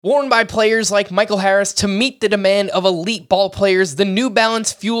Worn by players like Michael Harris to meet the demand of elite ball players, the New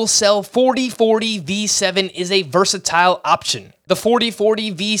Balance Fuel Cell 4040 V7 is a versatile option. The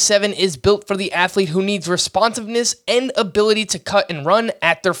 4040 V7 is built for the athlete who needs responsiveness and ability to cut and run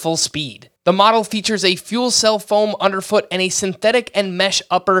at their full speed. The model features a fuel cell foam underfoot and a synthetic and mesh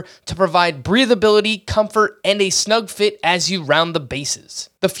upper to provide breathability, comfort, and a snug fit as you round the bases.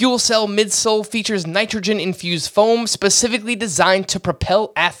 The fuel cell midsole features nitrogen-infused foam specifically designed to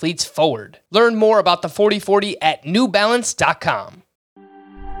propel athletes forward. Learn more about the 4040 at newbalance.com.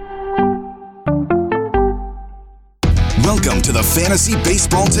 Welcome to the Fantasy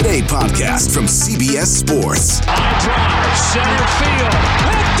Baseball Today podcast from CBS Sports. High drive, center field,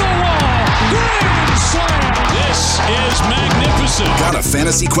 hit the wall, grand slam. This is magnificent. Got a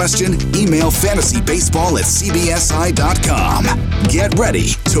fantasy question? Email fantasybaseball@cbsi.com. Get ready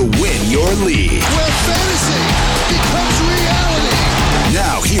to win your league. Where fantasy becomes reality.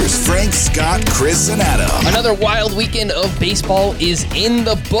 Now here's Frank, Scott, Chris, and Adam. Another wild weekend of baseball is in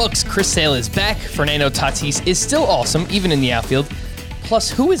the books. Chris Sale is back. Fernando Tatis is still awesome, even in the outfield. Plus,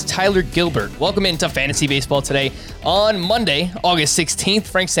 who is Tyler Gilbert? Welcome into Fantasy Baseball Today on Monday, August 16th.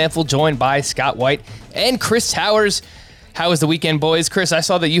 Frank Sample joined by Scott White and Chris Towers. How was the weekend, boys? Chris, I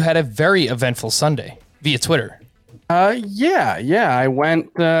saw that you had a very eventful Sunday via Twitter. Yeah. I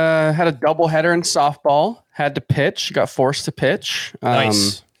went, had a doubleheader in softball. Had to pitch. Got forced to pitch.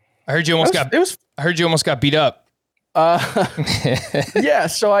 Nice. I heard you almost got beat up. Yeah.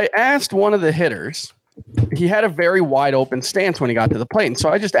 So I asked one of the hitters. He had a very wide open stance when he got to the plate, and so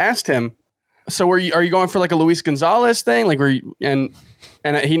I just asked him. So are you going for like a Luis Gonzalez thing? Like, and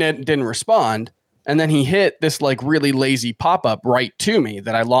he didn't respond. And then he hit this like really lazy pop up right to me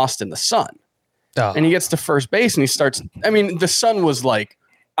that I lost in the sun. Oh. And he gets to first base and he starts. I mean, the sun was like.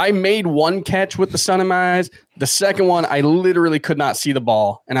 I made one catch with the sun in my eyes. The second one, I literally could not see the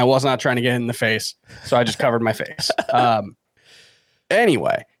ball, and I was not trying to get in the face, so I just covered my face.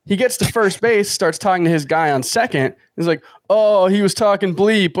 Anyway, he gets to first base, starts talking to his guy on second. He's like, oh, he was talking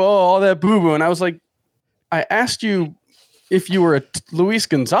bleep, oh, all that boo-boo. And I was like, I asked you if you were a Luis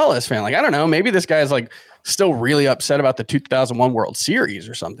Gonzalez fan. Like, I don't know, maybe this guy is like still really upset about the 2001 World Series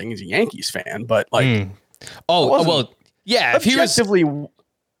or something. He's a Yankees fan, but like, yeah, if he was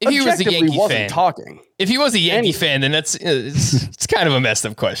a Yankee fan, talking. If he was a Yankee fan, then it's kind of a messed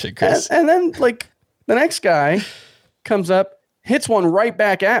up question, Chris. And then like the next guy comes up, hits one right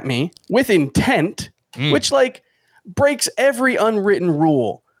back at me with intent, which like breaks every unwritten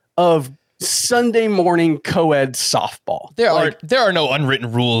rule of Sunday morning co-ed softball. There are no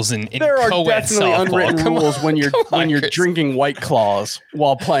unwritten rules in there co-ed are definitely softball. Unwritten rules when you're drinking White Claws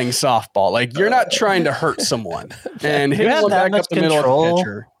while playing softball. Like you're not trying to hurt someone and hit one back up the middle of the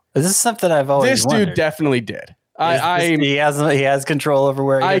pitcher. This is something I've always wondered. Dude definitely did. He has control over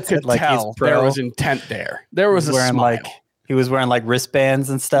where he I could like tell there was intent there. There was a smile. He was wearing like wristbands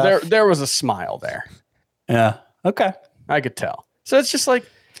and stuff. There was a smile there. Yeah. Okay. I could tell. So it's just like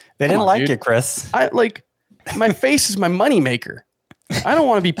they didn't like it, Chris. I like my face is my moneymaker. I don't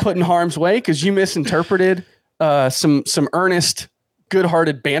want to be put in harm's way because you misinterpreted some earnest,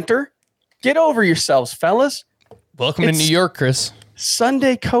 good-hearted banter. Get over yourselves, fellas. Welcome to New York, Chris.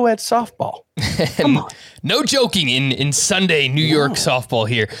 Sunday co-ed softball. Come on. No joking in Sunday New York softball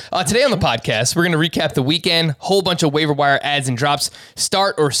here. Today on the podcast, we're going to recap the weekend, whole bunch of waiver wire ads and drops,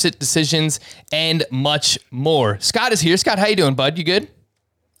 start or sit decisions, and much more. Scott is here. Scott, how you doing, bud? You good?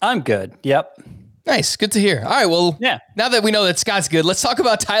 I'm good. Yep. Nice. Good to hear. All right. Well, now that we know that Scott's good, let's talk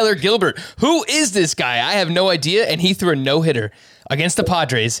about Tyler Gilbert. Who is this guy? I have no idea. And he threw a no-hitter against the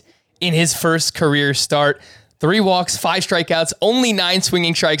Padres in his first career start. 3 walks, 5 strikeouts, only 9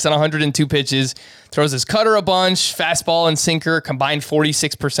 swinging strikes on 102 pitches. Throws his cutter a bunch, fastball and sinker combined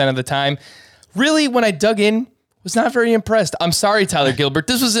 46% of the time. Really, when I dug in, was not very impressed. I'm sorry, Tyler Gilbert.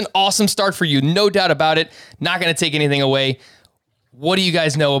 This was an awesome start for you. No doubt about it. Not going to take anything away. What do you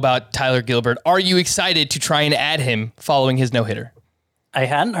guys know about Tyler Gilbert? Are you excited to try and add him following his no-hitter? I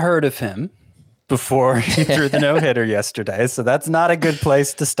hadn't heard of him before he threw the no-hitter yesterday, so that's not a good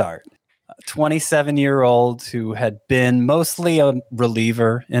place to start. 27-year-old who had been mostly a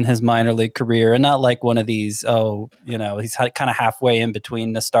reliever in his minor league career and not like one of these, he's kind of halfway in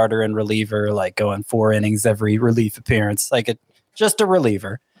between the starter and reliever, like going 4 innings every relief appearance, just a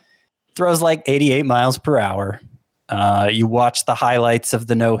reliever. Throws like 88 miles per hour. You watch the highlights of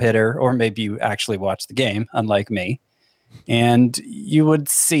the no-hitter, or maybe you actually watch the game, unlike me, and you would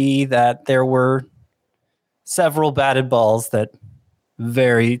see that there were several batted balls that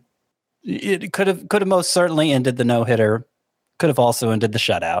it could have most certainly ended the no-hitter, could have also ended the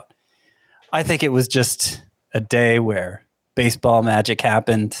shutout. I think it was just a day where baseball magic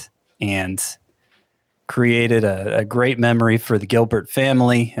happened and created a great memory for the Gilbert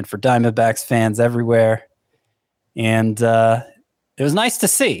family and for Diamondbacks fans everywhere. And it was nice to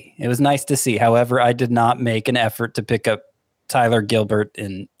see. However, I did not make an effort to pick up Tyler Gilbert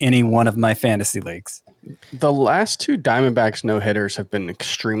in any one of my fantasy leagues. The last two Diamondbacks no-hitters have been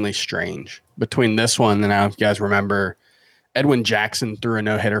extremely strange. Between this one, and now if you guys remember, Edwin Jackson threw a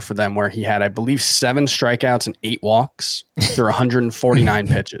no-hitter for them where he had, I believe, 7 strikeouts and 8 walks through 149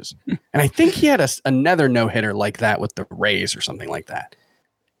 pitches. And I think he had another no-hitter like that with the Rays or something like that.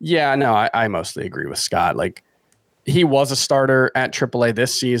 Yeah, no, I mostly agree with Scott. Like, he was a starter at AAA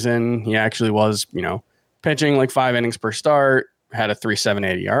this season. He actually was, pitching like 5 innings per start, had a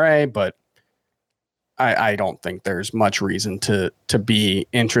 3.78 ERA, but I don't think there's much reason to be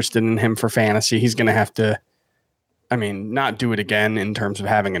interested in him for fantasy. He's going to have to, not do it again in terms of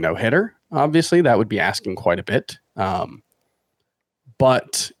having a no-hitter. Obviously, that would be asking quite a bit.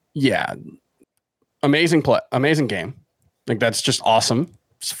 But yeah, amazing play, amazing game. Like, that's just awesome.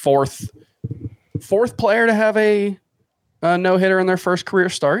 It's fourth player to have a no-hitter in their first career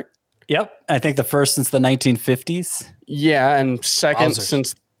start. Yep. I think the first since the 1950s. Yeah, and second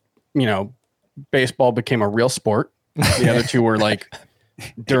since, baseball became a real sport. The other two were like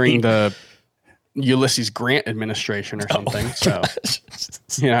during the Ulysses Grant administration or something. So,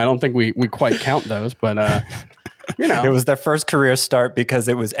 I don't think we quite count those, but, It was their first career start because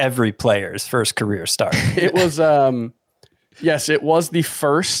it was every player's first career start. It was, yes, it was the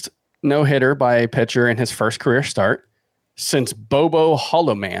first no-hitter by a pitcher in his first career start since Bobo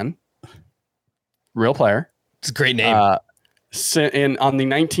Holloman, real player. It's a great name. On the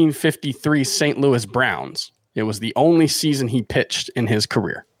 1953 St. Louis Browns. It was the only season he pitched in his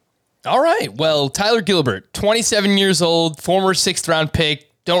career. All right. Well, Tyler Gilbert, 27 years old, former 6th-round pick.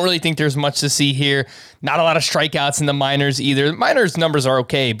 Don't really think there's much to see here. Not a lot of strikeouts in the minors either. The minors numbers are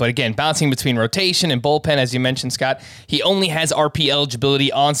okay, but again, bouncing between rotation and bullpen, as you mentioned, Scott. He only has RP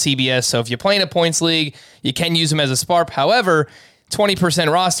eligibility on CBS, so if you're playing a points league, you can use him as a SPARP. However, 20%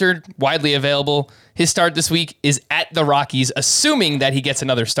 rostered, widely available. His start this week is at the Rockies, assuming that he gets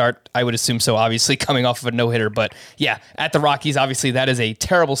another start. I would assume so, obviously, coming off of a no-hitter. But yeah, at the Rockies, obviously, that is a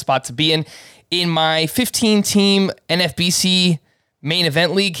terrible spot to be in. In my 15-team NFBC main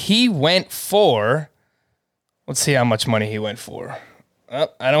event league, he went for... Let's see how much money he went for. Oh,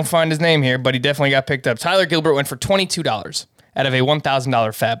 I don't find his name here, but he definitely got picked up. Tyler Gilbert went for $22 out of a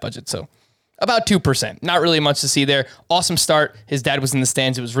 $1,000 fab budget, so... about 2%. Not really much to see there. Awesome start. His dad was in the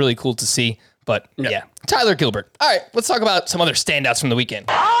stands. It was really cool to see. But yeah, Tyler Gilbert. All right, let's talk about some other standouts from the weekend.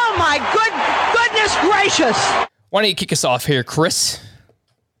 Oh my goodness gracious. Why don't you kick us off here, Chris?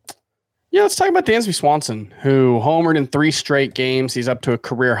 Yeah, let's talk about Dansby Swanson, who homered in 3 straight games. He's up to a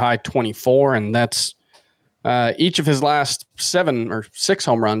career high 24, and that's each of his last 7 or 6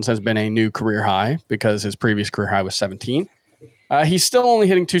 home runs has been a new career high because his previous career high was 17. He's still only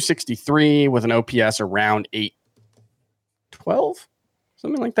hitting 263 with an OPS around 812,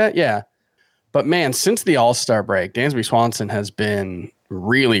 something like that. Yeah. But man, since the All-Star break, Dansby Swanson has been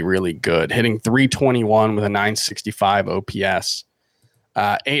really, really good, hitting 321 with a 965 OPS,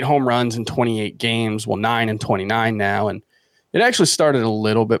 8 home runs in 28 games. Well, 9 in 29 now. And it actually started a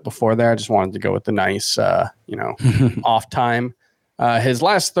little bit before there. I just wanted to go with the nice, off time. His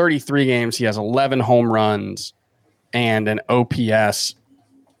last 33 games, he has 11 home runs and an OPS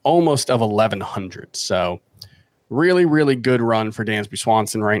almost of 1,100. So really, really good run for Dansby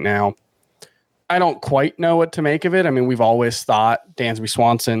Swanson right now. I don't quite know what to make of it. I mean, we've always thought Dansby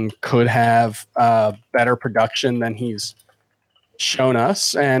Swanson could have better production than he's shown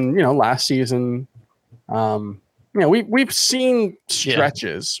us. And, last season, we've seen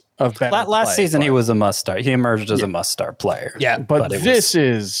stretches of better last season, he was a must-start. He emerged as a must-start player. Yeah, but this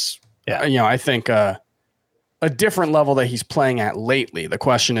is, I think a different level that he's playing at lately. The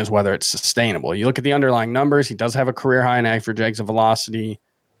question is whether it's sustainable. You look at the underlying numbers. He does have a career high in average exit velocity,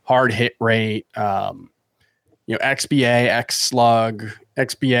 hard hit rate, XBA, X slug.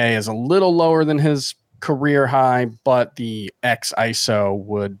 XBA is a little lower than his career high, but the X ISO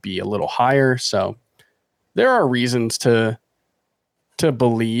would be a little higher. So there are reasons to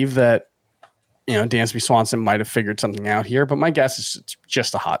believe that, Dansby Swanson might have figured something out here, but my guess is it's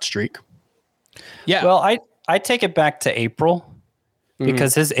just a hot streak. Yeah. Well, I take it back to April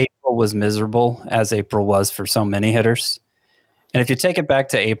because his April was miserable, as April was for so many hitters. And if you take it back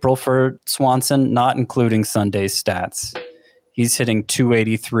to April for Swanson, not including Sunday's stats, he's hitting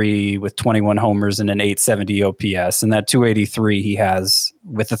 283 with 21 homers and an 870 OPS. And that 283 he has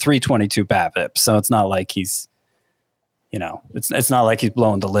with a 322 BABIP. So it's not like he's, it's not like he's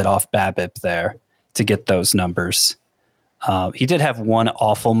blowing the lid off BABIP there to get those numbers. He did have one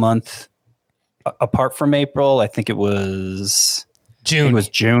awful month apart from April. I think it was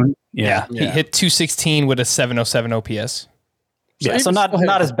June. Yeah. He hit 216 with a 707 OPS. So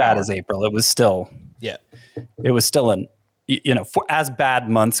not as bad as April. It was still an, for as bad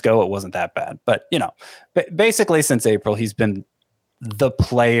months go, it wasn't that bad. But, basically since April, he's been the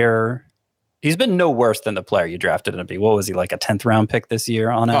player. He's been no worse than the player you drafted him to be. What was he, like a 10th round pick this year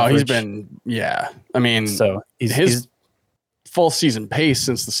on average? He's been, I mean, so his full season pace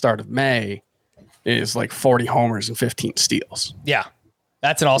since the start of May is like 40 homers and 15 steals. Yeah.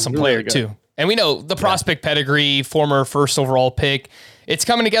 That's an awesome player too. And we know the prospect pedigree, former first overall pick. It's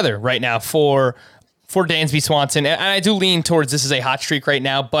coming together right now for Dansby Swanson. And I do lean towards this is a hot streak right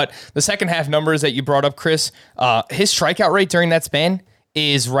now, but the second half numbers that you brought up, Chris, his strikeout rate during that span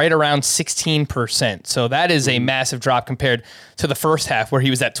is right around 16%. So that is a massive drop compared to the first half where he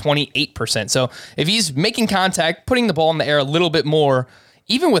was at 28%. So if he's making contact, putting the ball in the air a little bit more,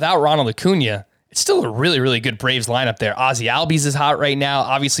 even without Ronald Acuna, it's still a really, really good Braves lineup there. Ozzie Albies is hot right now.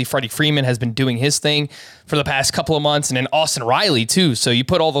 Obviously, Freddie Freeman has been doing his thing for the past couple of months, and then Austin Riley too. So you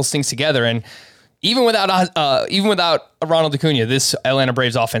put all those things together, and even without Ronald Acuna, this Atlanta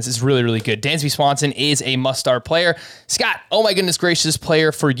Braves offense is really, really good. Dansby Swanson is a must-start player. Scott, oh my goodness gracious,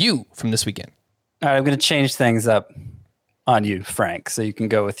 player for you from this weekend. All right, I'm going to change things up on you, Frank, so you can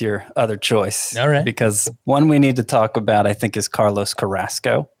go with your other choice. All right. Because one we need to talk about, I think, is Carlos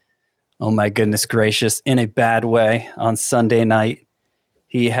Carrasco. Oh my goodness gracious, in a bad way on Sunday night.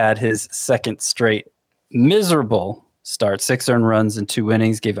 He had his second straight miserable start, 6 earned runs in 2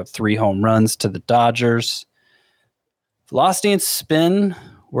 innings, gave up 3 home runs to the Dodgers. Velocity and spin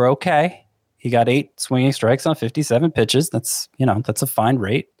were okay. He got 8 swinging strikes on 57 pitches. That's a fine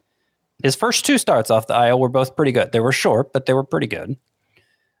rate. His first 2 starts off the IL were both pretty good. They were short, but they were pretty good.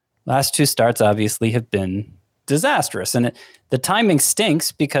 Last 2 starts obviously have been disastrous. And the timing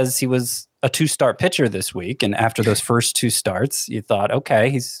stinks because he was a 2-start pitcher this week. And after those first 2 starts, you thought, okay,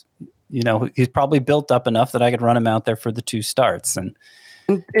 he's probably built up enough that I could run him out there for the 2 starts. And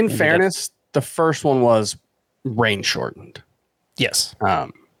in fairness, the first one was rain shortened. Yes.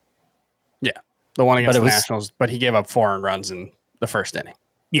 The one against the Nationals, but he gave up 4 earned runs in the first inning.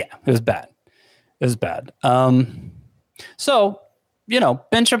 Yeah, it was bad. So,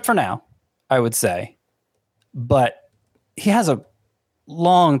 bench him for now, I would say. But he has a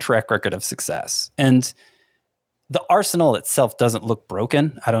long track record of success. And the arsenal itself doesn't look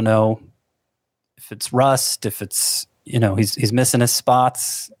broken. I don't know if it's rust, if it's, he's missing his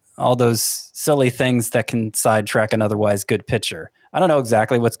spots, all those silly things that can sidetrack an otherwise good pitcher. I don't know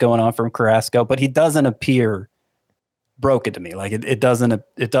exactly what's going on from Carrasco, but he doesn't appear broken to me. Like it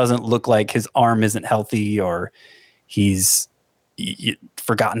doesn't look like his arm isn't healthy or he's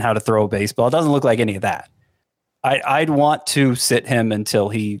forgotten how to throw a baseball. It doesn't look like any of that. I'd want to sit him until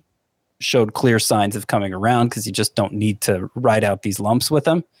he showed clear signs of coming around because you just don't need to ride out these lumps with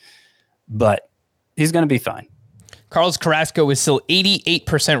him. But he's going to be fine. Carlos Carrasco is still 88%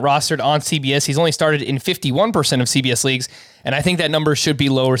 rostered on CBS. He's only started in 51% of CBS leagues, and I think that number should be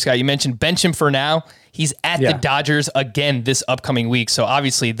lower, Scott. You mentioned bench him for now. He's at the Dodgers again this upcoming week, so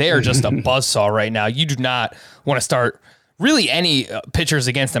obviously they are just a buzzsaw right now. You do not want to start really any pitchers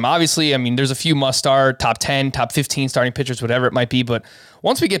against them. Obviously, I mean, there's a few must-start, top 10, top 15 starting pitchers, whatever it might be, but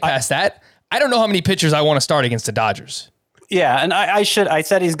once we get past that, I don't know how many pitchers I want to start against the Dodgers. Yeah, and I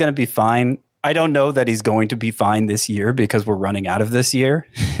said he's going to be fine. I don't know that he's going to be fine this year because we're running out of this year.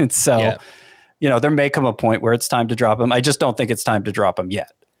 And so, there may come a point where it's time to drop him. I just don't think it's time to drop him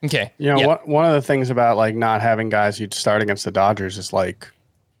yet. Okay. One of the things about like not having guys you'd start against the Dodgers is like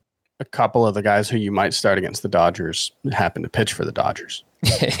a couple of the guys who you might start against the Dodgers happen to pitch for the Dodgers.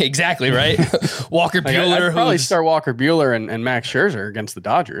 Exactly, right? Walker Buehler. I'd probably start Walker Buehler and Max Scherzer against the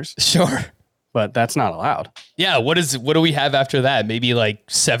Dodgers. Sure. But that's not allowed. Yeah, what do we have after that? Maybe like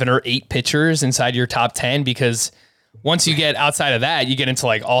 7 or 8 pitchers inside your top 10, because once you get outside of that, you get into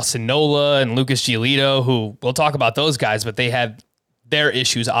like Austin Nola and Lucas Giolito, who we'll talk about those guys, but they have their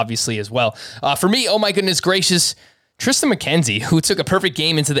issues obviously as well. For me, oh my goodness gracious, Tristan McKenzie, who took a perfect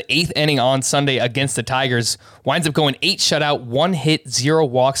game into the 8th inning on Sunday against the Tigers, winds up going 8 shutout, 1 hit, 0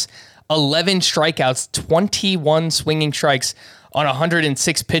 walks, 11 strikeouts, 21 swinging strikes on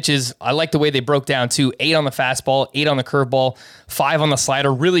 106 pitches. I like the way they broke down too. 8 on the fastball, 8 on the curveball, 5 on the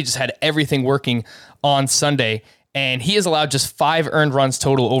slider. Really just had everything working on Sunday. And he has allowed just 5 earned runs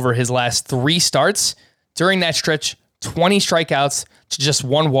total over his last 3 starts. During that stretch, 20 strikeouts to just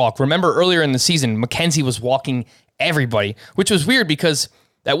 1 walk. Remember earlier in the season, McKenzie was walking everybody, which was weird because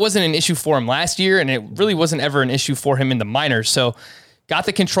that wasn't an issue for him last year, and it really wasn't ever an issue for him in the minors. So got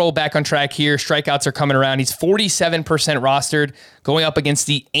the control back on track here. Strikeouts are coming around. He's 47% rostered going up against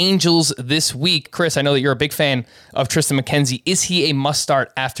the Angels this week. Chris, I know that you're a big fan of Tristan McKenzie. Is he a must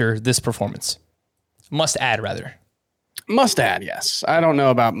start after this performance? Must add, rather. Must add, yes. I don't know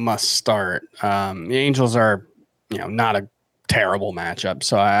about must start. The Angels are, not a terrible matchup,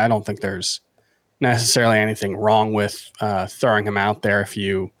 so I don't think there's necessarily anything wrong with throwing him out there if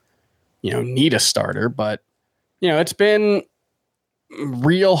you need a starter. But, it's been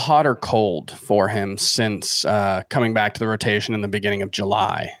real hot or cold for him since coming back to the rotation in the beginning of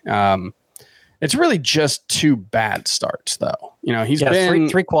July. It's really just 2 bad starts, though. He's been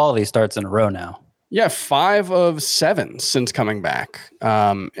three quality starts in a row now. Yeah, 5 of 7 since coming back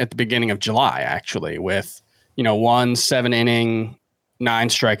at the beginning of July, actually, with, 1 7-inning, 9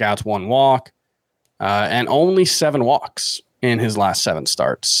 strikeouts, 1 walk, and only 7 walks in his last 7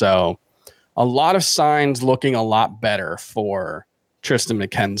 starts. So a lot of signs looking a lot better for Tristan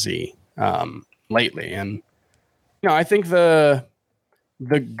McKenzie lately. And, I think the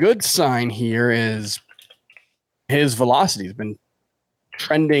good sign here is his velocity has been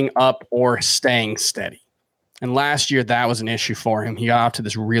trending up or staying steady. And last year, that was an issue for him. He got off to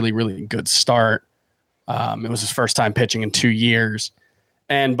this really, really good start. It was his first time pitching in 2 years.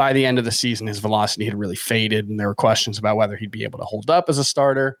 And by the end of the season, his velocity had really faded, and there were questions about whether he'd be able to hold up as a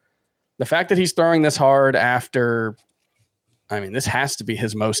starter. The fact that he's throwing this hard after, this has to be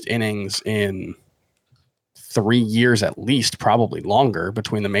his most innings in 3 years at least, probably longer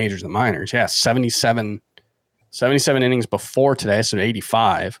between the majors and the minors. Yeah, 77 innings before today, so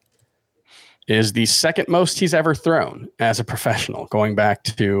 85 is the second most he's ever thrown as a professional, going back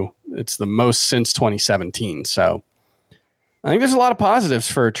to, it's the most since 2017. So I think there's a lot of positives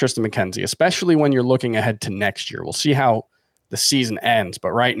for Tristan McKenzie, especially when you're looking ahead to next year. We'll see how the season ends,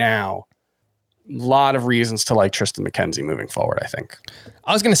 but right now, a lot of reasons to like Tristan McKenzie moving forward, I think.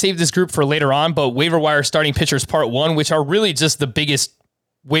 I was going to save this group for later on, but waiver wire starting pitchers part 1, which are really just the biggest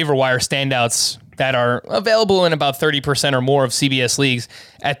waiver wire standouts that are available in about 30% or more of CBS leagues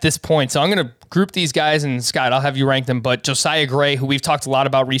at this point. So I'm going to group these guys, and Scott, I'll have you rank them. But Josiah Gray, who we've talked a lot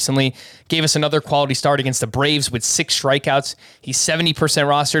about recently, gave us another quality start against the Braves with 6 strikeouts. He's 70%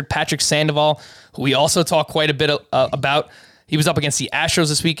 rostered. Patrick Sandoval, who we also talk quite a bit about. He was up against the Astros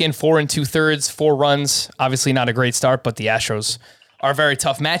this weekend, 4 2/3, 4 runs. Obviously not a great start, but the Astros are a very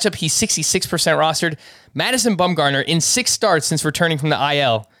tough matchup. He's 66% rostered. Madison Bumgarner, in 6 starts since returning from the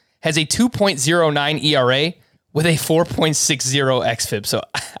IL, has a 2.09 ERA with a 4.60 xFIP. So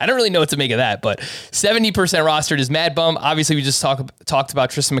I don't really know what to make of that, but 70% rostered is Mad Bum. Obviously, we just talked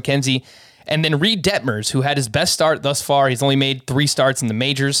about Tristan McKenzie. And then Reed Detmers, who had his best start thus far. He's only made 3 starts in the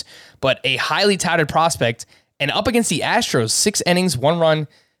majors, but a highly touted prospect. And up against the Astros, 6 innings, 1 run,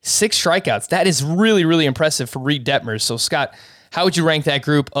 6 strikeouts. That is really, really impressive for Reed Detmers. So, Scott, how would you rank that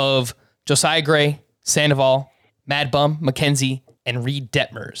group of Josiah Gray, Sandoval, Mad Bum, McKenzie, and Reed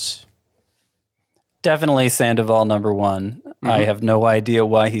Detmers? Definitely Sandoval number 1. Mm-hmm. I have no idea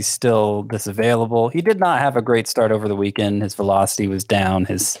why he's still this available. He did not have a great start over the weekend. His velocity was down.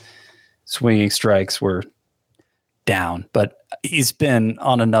 His swinging strikes were down, but he's been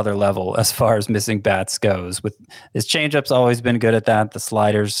on another level as far as missing bats goes. With his changeup's always been good at that. The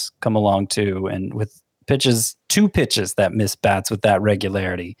sliders come along too, and with 2 pitches that miss bats with that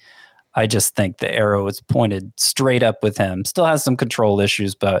regularity, I just think the arrow is pointed straight up with him. Still has some control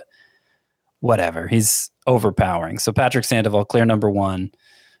issues, but whatever. He's overpowering. So Patrick Sandoval, clear number 1.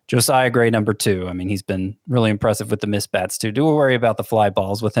 Josiah Gray, number 2. He's been really impressive with the missed bats too. Do worry about the fly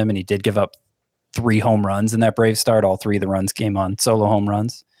balls with him, and he did give up 3 home runs in that Braves start. All 3 of the runs came on solo home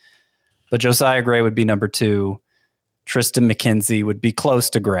runs. But Josiah Gray would be number 2. Tristan McKenzie would be close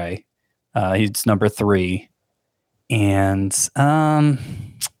to Gray. He's number 3. And I'm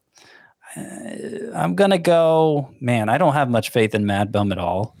going to go, I don't have much faith in Mad Bum at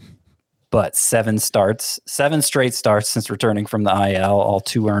all. But 7 straight starts since returning from the IL, all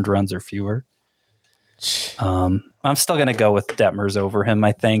 2 earned runs or fewer. I'm still going to go with Detmers over him,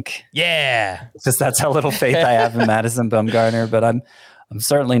 I think. Yeah. Because that's how little faith I have in Madison Bumgarner. But I'm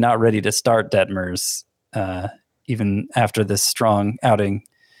certainly not ready to start Detmers, even after this strong outing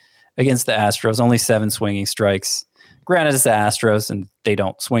against the Astros. Only 7 swinging strikes. Granted, it's the Astros, and they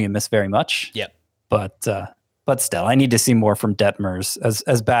don't swing and miss very much. Yep. But still, I need to see more from Detmers.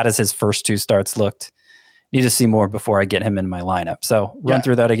 As bad as his first 2 starts looked, need to see more before I get him in my lineup. So run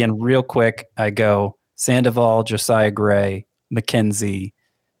through that again real quick. I go Sandoval, Josiah Gray, McKenzie,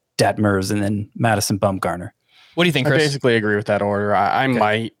 Detmers, and then Madison Bumgarner. What do you think, Chris? I basically agree with that order. I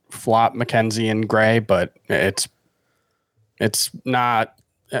might flop McKenzie and Gray, but it's not.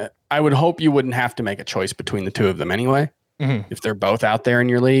 I would hope you wouldn't have to make a choice between the 2 of them anyway. If they're both out there in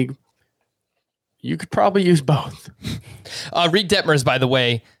your league, you could probably use both. Reed Detmers, by the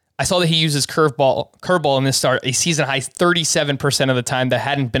way, I saw that he uses curveball in this start, a season high 37% of the time. That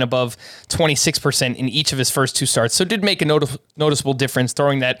hadn't been above 26% in each of his first 2 starts. So did make a noticeable difference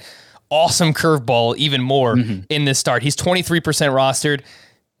throwing that awesome curveball even more in this start. He's 23% rostered.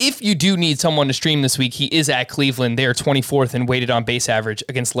 If you do need someone to stream this week, he is at Cleveland. They are 24th in weighted on base average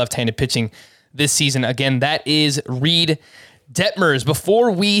against left-handed pitching this season. Again, that is Reed Detmers.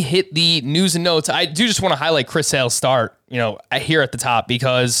 Before we hit the news and notes, I do just want to highlight Chris Sale's start, here at the top,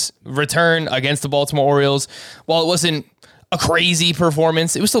 because return against the Baltimore Orioles, while it wasn't a crazy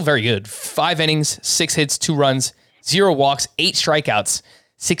performance, it was still very good. 5 innings, 6 hits, 2 runs, 0 walks, 8 strikeouts,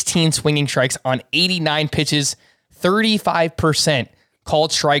 16 swinging strikes on 89 pitches, 35%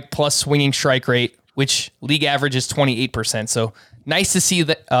 called strike plus swinging strike rate, which league average is 28%. So nice to see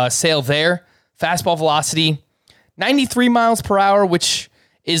the Sale there. Fastball velocity, 93 miles per hour, which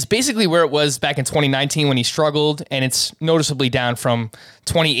is basically where it was back in 2019 when he struggled, and it's noticeably down from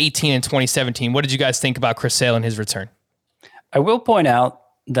 2018 and 2017. What did you guys think about Chris Sale and his return? I will point out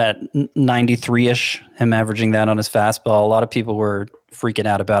that 93-ish, him averaging that on his fastball, a lot of people were freaking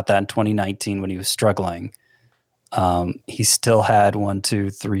out about that in 2019 when he was struggling. He still had 1, 2,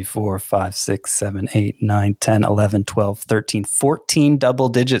 3, 4, 5, 6, 7, 8, 9, 10, 11, 12, 13, 14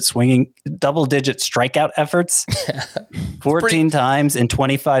 double-digit strikeout efforts. 14 times in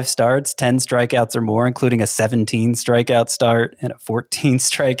 25 starts, 10 strikeouts or more, including a 17 strikeout start and a 14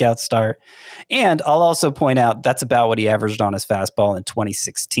 strikeout start. And I'll also point out that's about what he averaged on his fastball in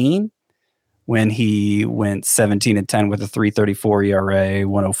 2016 when he went 17-10 with a 3.34 ERA,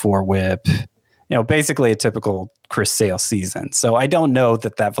 104 WHIP. Basically a typical Chris Sale season. So I don't know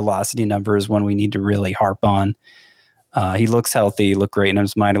that velocity number is one we need to really harp on. He looks healthy, looked great in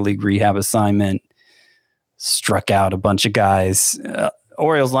his minor league rehab assignment, struck out a bunch of guys.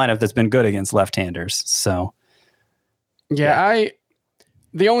 Orioles lineup that's been good against left-handers. So, the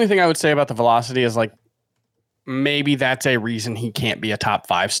only thing I would say about the velocity is maybe that's a reason he can't be a top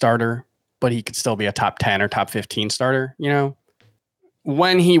 5 starter, but he could still be a top 10 or top 15 starter.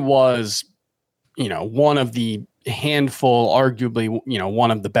 When he was, one of the handful, arguably, one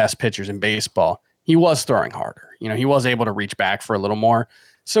of the best pitchers in baseball, he was throwing harder. He was able to reach back for a little more.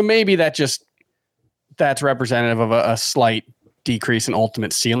 So maybe that's representative of a slight decrease in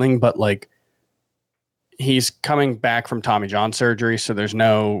ultimate ceiling, but he's coming back from Tommy John surgery. So there's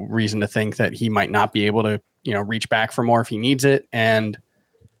no reason to think that he might not be able to, reach back for more if he needs it. And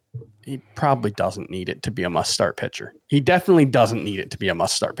he probably doesn't need it to be a must start pitcher. He definitely doesn't need it to be a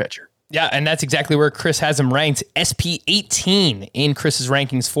must start pitcher. Yeah, and that's exactly where Chris has him ranked. SP 18 in Chris's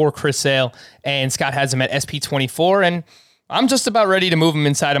rankings for Chris Sale, and Scott has him at SP 24, and I'm just about ready to move him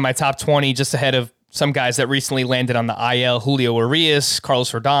inside of my top 20, just ahead of some guys that recently landed on the IL, Julio Urias,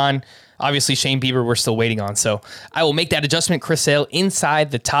 Carlos Rodon, obviously Shane Bieber we're still waiting on, so I will make that adjustment. Chris Sale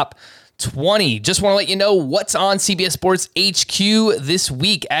inside the top 20. Just want to let you know what's on CBS Sports HQ this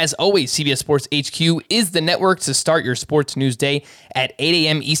week. As always, CBS Sports HQ is the network to start your sports news day at 8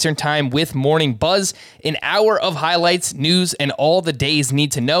 a.m. Eastern Time with Morning Buzz. An hour of highlights, news, and all the days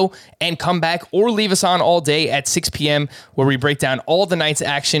need to know. And come back or leave us on all day at 6 p.m. where we break down all the night's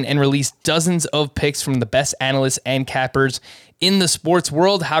action and release dozens of picks from the best analysts and cappers in the sports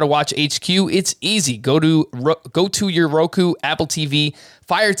world. How to watch HQ? It's easy. Go to your Roku, Apple TV,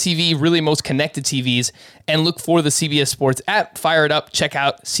 Fire TV, really most connected TVs, and look for the CBS Sports app. Fire it up. Check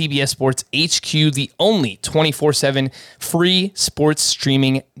out CBS Sports HQ, the only 24/7 free sports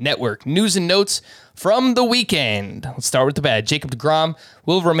streaming network. News and notes from the weekend. Let's start with the bad. Jacob deGrom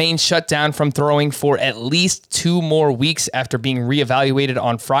will remain shut down from throwing for at least 2 more weeks after being reevaluated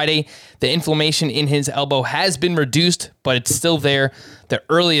on Friday. The inflammation in his elbow has been reduced, but it's still there. The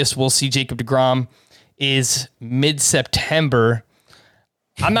earliest we'll see Jacob deGrom is mid-September.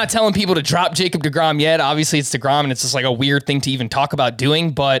 I'm not telling people to drop Jacob deGrom yet. Obviously, it's deGrom, and it's just a weird thing to even talk about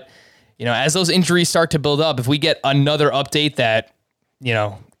doing. But, as those injuries start to build up, if we get another update that,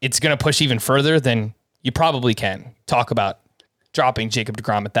 it's going to push even further, then you probably can talk about dropping Jacob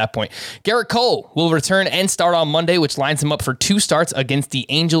deGrom at that point. Garrett Cole will return and start on Monday, which lines him up for 2 starts against the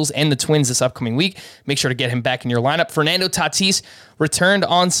Angels and the Twins this upcoming week. Make sure to get him back in your lineup. Fernando Tatis returned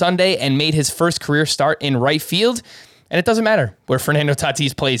on Sunday and made his first career start in right field. And it doesn't matter where Fernando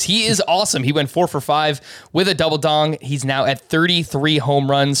Tatis plays. He is awesome. He went 4 for 5 with a double dong. He's now at 33 home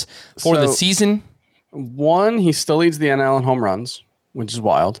runs for the season. 1, he still leads the NL in home runs, which is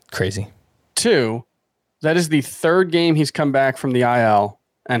wild. Crazy. 2, that is the 3rd game he's come back from the IL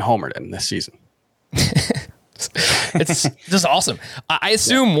and homered in this season. It's just awesome. I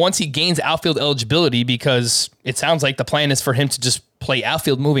assume once he gains outfield eligibility, because it sounds like the plan is for him to just play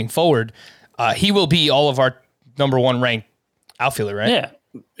outfield moving forward, he will be all of our number one ranked outfielder, right? Yeah.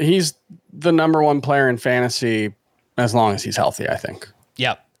 He's the number one player in fantasy as long as he's healthy, I think.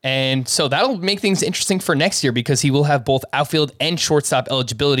 Yeah. And so that'll make things interesting for next year because he will have both outfield and shortstop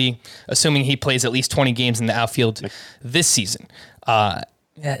eligibility, assuming he plays at least 20 games in the outfield this season.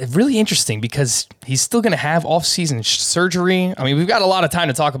 Really interesting because he's still going to have off-season surgery. I mean, we've got a lot of time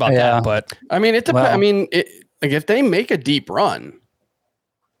to talk about that, but I mean, it depends. I mean, like if they make a deep run,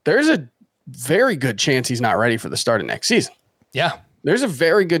 there's a very good chance he's not ready for the start of next season. Yeah. There's a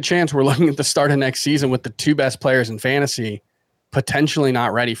very good chance we're looking at the start of next season with the two best players in fantasy potentially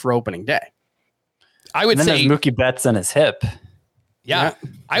not ready for opening day. I would say Mookie Betts on his hip. Yeah.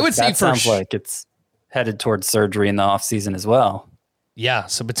 I would say that sounds like it's headed towards surgery in the offseason as well. Yeah.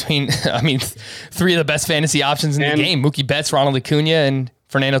 So between, three of the best fantasy options in the game, Mookie Betts, Ronald Acuna, and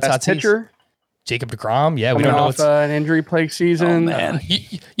Fernando Tatis. Pitcher. Jacob DeGrom. Yeah. We Coming don't know off an injury plague season. Oh, man.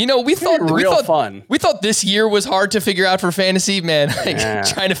 We thought fun. We thought this year was hard to figure out for fantasy, man.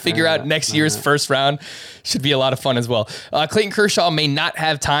 Trying to figure out next year's first round should be a lot of fun as well. Clayton Kershaw may not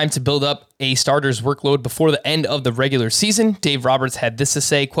have time to build up a starter's workload before the end of the regular season. Dave Roberts had this to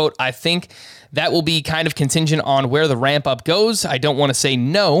say, quote, "I think that will be kind of contingent on where the ramp up goes. I don't want to say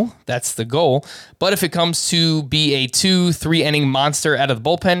no, that's the goal. But if it comes to be a 2-3 inning monster out of the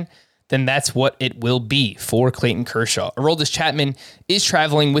bullpen, then that's what it will be for Clayton Kershaw." Aroldis Chapman is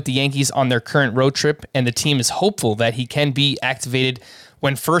traveling with the Yankees on their current road trip, and the team is hopeful that he can be activated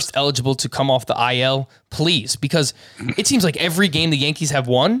when first eligible to come off the IL. Please, because it seems like every game the Yankees have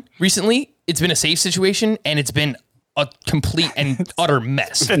won recently, it's been a safe situation, and it's been a complete and utter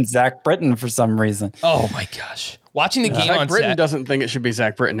mess. It's been Zach Britton for some reason. Oh my gosh. Watching the game Zach on Britton doesn't think it should be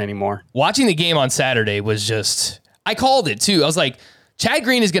Zach Britton anymore. Watching the game on Saturday was just, I called it too. I was like, Chad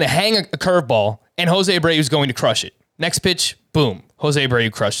Green is going to hang a curveball, and Jose Abreu is going to crush it. Next pitch, boom, Jose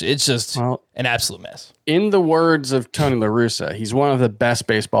Abreu crushed it. It's just an absolute mess. In the words of Tony La Russa, he's one of the best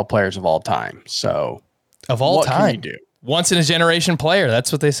baseball players of all time. So, of all time, can you do? Once in a generation player.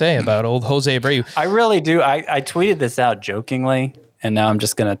 That's what they say about old Jose Abreu. I really do. I tweeted this out jokingly, and now I'm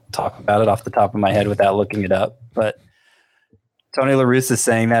just going to talk about it off the top of my head without looking it up. But Tony La Russa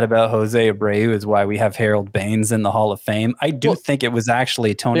saying that about Jose Abreu is why we have Harold Baines in the Hall of Fame. I do think it was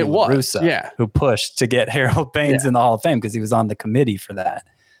actually Tony La Russa who pushed to get Harold Baines in the Hall of Fame because he was on the committee for that.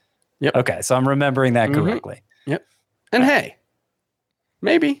 Yep. Okay, so I'm remembering that correctly. Yep. And hey,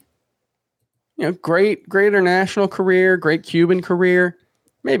 maybe, great international career, great Cuban career.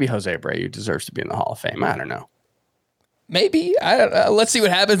 Maybe Jose Abreu deserves to be in the Hall of Fame. I don't know. Maybe. Let's see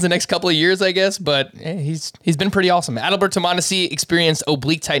what happens the next couple of years, I guess. But he's been pretty awesome. Adalberto Mondesi experienced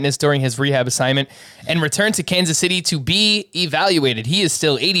oblique tightness during his rehab assignment and returned to Kansas City to be evaluated. He is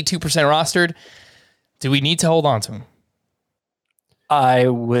still 82% rostered. Do we need to hold on to him? I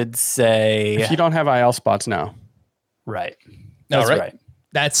would say... If you don't have IL spots now. Right. That's right.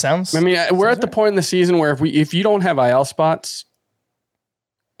 That sounds... we're at the point in the season where if you don't have IL spots...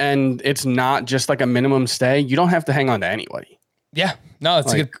 and it's not just like a minimum stay, you don't have to hang on to anybody. Yeah. No,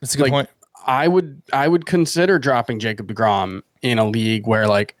 it's a good point. I would consider dropping Jacob DeGrom in a league where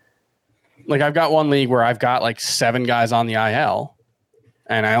like I've got one league where I've got like 7 guys on the IL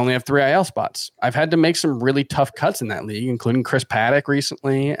and I only have 3 IL spots. I've had to make some really tough cuts in that league, including Chris Paddock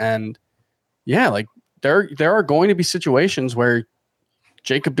recently. And yeah, like there are going to be situations where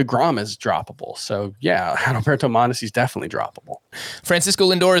Jacob DeGrom is droppable. So, yeah, Adalberto Mondesi is definitely droppable. Francisco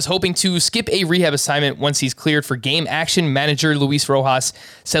Lindor is hoping to skip a rehab assignment once he's cleared for game action. Manager Luis Rojas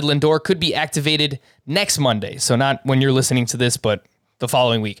said Lindor could be activated next Monday. So not when you're listening to this, but the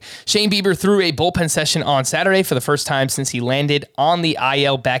following week. Shane Bieber threw a bullpen session on Saturday for the first time since he landed on the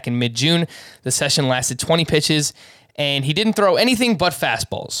IL back in mid-June. The session lasted 20 pitches, and he didn't throw anything but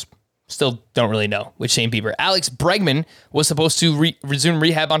fastballs. Still don't really know with Shane Bieber. Alex Bregman was supposed to resume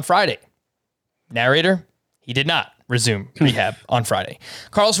rehab on Friday. Narrator, he did not resume rehab on Friday.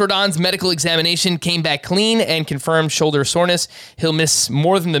 Carlos Rodon's medical examination came back clean and confirmed shoulder soreness. He'll miss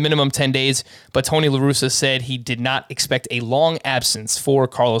more than the minimum 10 days, but Tony La Russa said he did not expect a long absence for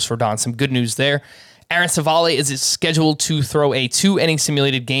Carlos Rodon. Some good news there. Aaron Savale is scheduled to throw a 2-inning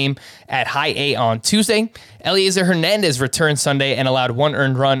simulated game at High A on Tuesday. Eliezer Hernandez returned Sunday and allowed 1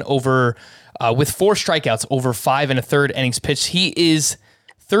 earned run over with 4 strikeouts over 5 1/3 innings pitched. He is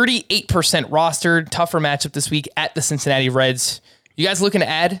 38% rostered. Tougher matchup this week at the Cincinnati Reds. You guys looking to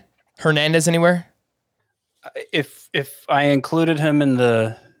add Hernandez anywhere? If I included him in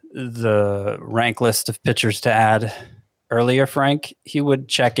the rank list of pitchers to add earlier, Frank, he would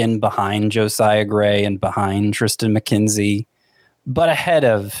check in behind Josiah Gray and behind Tristan McKenzie, but ahead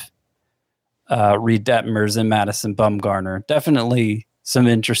of Reed Detmers and Madison Bumgarner. Definitely some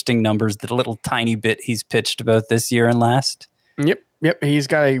interesting numbers, the little tiny bit he's pitched both this year and last. Yep. He's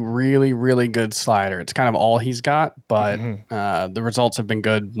got a really, really good slider. It's kind of all he's got, but the results have been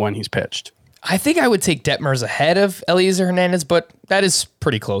good when he's pitched. I think I would take Detmers ahead of Eliezer Hernandez, but that is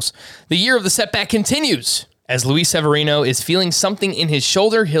pretty close. The year of the setback continues. As Luis Severino is feeling something in his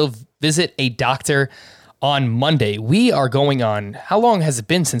shoulder, he'll visit a doctor on Monday. We are going on, how long has it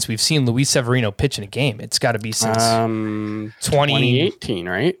been since we've seen Luis Severino pitch in a game? It's got to be since 2018,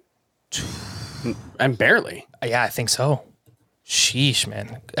 right? And barely. Yeah, I think so. Sheesh,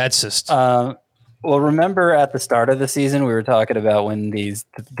 man. That's just... Well, remember at the start of the season, we were talking about when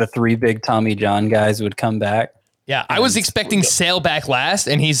the three big Tommy John guys would come back. Yeah, I was expecting Sale back last,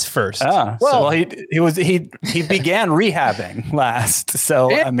 and he's first. Well, he began rehabbing last.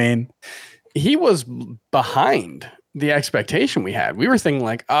 So, I mean... He was behind the expectation we had. We were thinking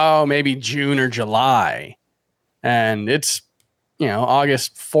like, oh, maybe June or July. And it's,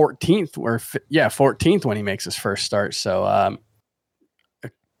 August 14th, 14th when he makes his first start. So,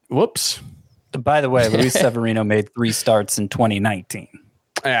 whoops. By the way, Luis Severino made 3 starts in 2019.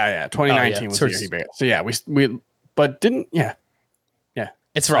 Yeah. 2019 was the year he began. So yeah, we but didn't. Yeah.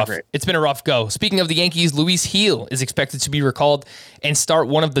 It's rough. It's been a rough go. Speaking of the Yankees, Luis Gil is expected to be recalled and start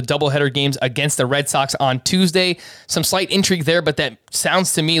one of the doubleheader games against the Red Sox on Tuesday. Some slight intrigue there, but that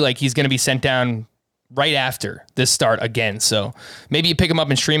sounds to me like he's going to be sent down right after this start again. So maybe you pick him up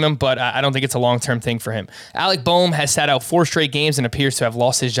and stream him, but I don't think it's a long-term thing for him. Alec Boehm has sat out 4 straight games and appears to have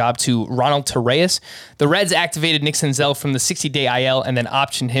lost his job to Ronald Torreyes. The Reds activated Nick Senzel from the 60-day IL and then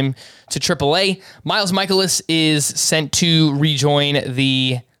optioned him to AAA. Miles Mikolas is sent to rejoin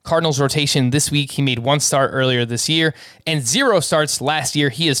the Cardinals rotation this week. He made 1 start earlier this year and 0 starts last year.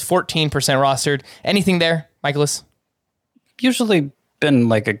 He is 14% rostered. Anything there, Mikolas? Usually been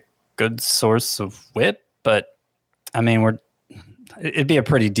like a good source of whip, but I mean, it'd be a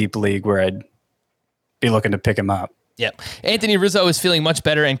pretty deep league where I'd be looking to pick him up. Yep. Anthony Rizzo is feeling much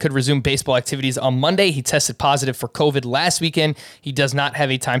better and could resume baseball activities on Monday. He tested positive for COVID last weekend. He does not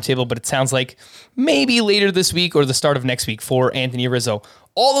have a timetable, but it sounds like maybe later this week or the start of next week for Anthony Rizzo.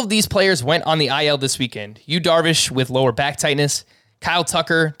 All of these players went on the IL this weekend. Yu Darvish with lower back tightness, Kyle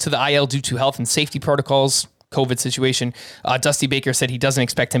Tucker to the IL due to health and safety protocols, COVID situation. Dusty Baker said he doesn't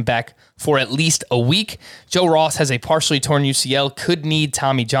expect him back for at least a week. Joe Ross has a partially torn UCL, could need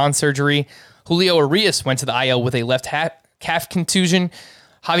Tommy John surgery. Julio Urias went to the IL with a left calf contusion.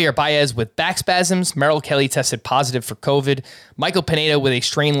 Javier Baez with back spasms. Merrill Kelly tested positive for COVID. Michael Pineda with a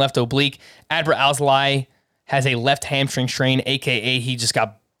strained left oblique. Adbert Alzolay has a left hamstring strain, a.k.a. he just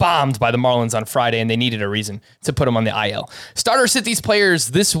got bombed by the Marlins on Friday, and they needed a reason to put him on the IL. Starters sit these players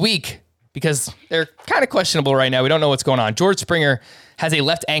this week because they're kind of questionable right now. We don't know what's going on. George Springer has a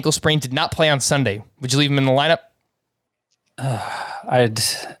left ankle sprain, did not play on Sunday. Would you leave him in the lineup?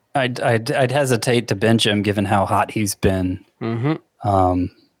 I'd hesitate to bench him given how hot he's been. Mm-hmm.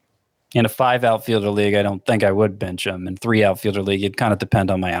 In a 5 outfielder league, I don't think I would bench him. In 3 outfielder league, it'd kind of depend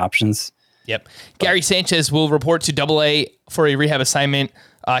on my options. Yep. Gary Sanchez will report to AA for a rehab assignment.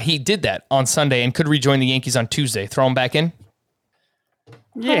 He did that on Sunday and could rejoin the Yankees on Tuesday. Throw him back in?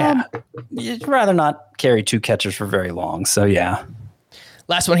 Yeah. You'd rather not carry 2 catchers for very long, so yeah.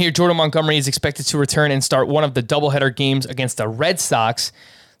 Last one here, Jordan Montgomery is expected to return and start one of the doubleheader games against the Red Sox.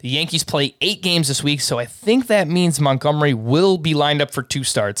 The Yankees play 8 games this week, so I think that means Montgomery will be lined up for 2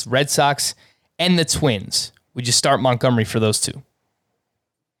 starts, Red Sox and the Twins. Would you start Montgomery for those 2?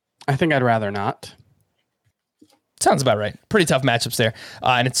 I think I'd rather not. Sounds about right. Pretty tough matchups there.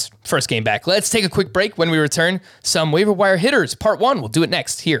 And it's first game back. Let's take a quick break. When we return, some waiver wire hitters. Part 1. We'll do it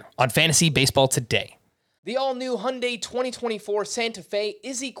next here on Fantasy Baseball Today. The all-new Hyundai 2024 Santa Fe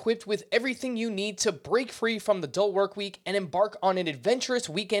is equipped with everything you need to break free from the dull work week and embark on an adventurous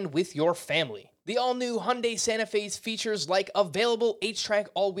weekend with your family. The all-new Hyundai Santa Fe's features like available H-Track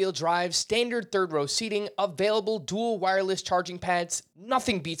all-wheel drive, standard third-row seating, available dual wireless charging pads.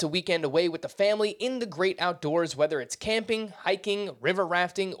 Nothing beats a weekend away with the family in the great outdoors, whether it's camping, hiking, river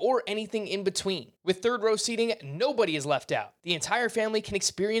rafting, or anything in between. With third-row seating, nobody is left out. The entire family can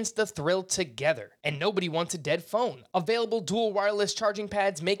experience the thrill together, and nobody wants a dead phone. Available dual wireless charging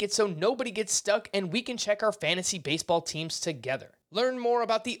pads make it so nobody gets stuck, and we can check our fantasy baseball teams together. Learn more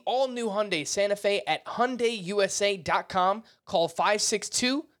about the all-new Hyundai Santa Fe at HyundaiUSA.com. Call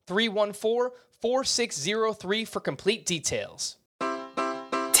 562-314-4603 for complete details.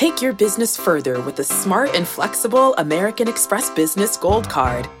 Take your business further with the smart and flexible American Express Business Gold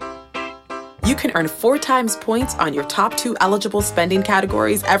Card. you can earn 4 times points on your top 2 eligible spending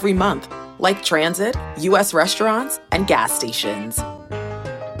categories every month, like transit, U.S. restaurants, and gas stations.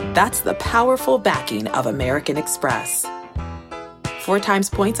 That's the powerful backing of American Express. 4 times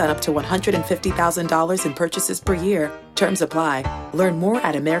points on up to $150,000 in purchases per year. Terms apply. Learn more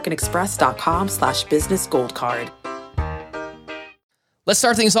at americanexpress.com/businessgoldcard. Let's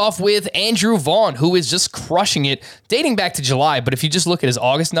start things off with Andrew Vaughn, who is just crushing it dating back to July. But if you just look at his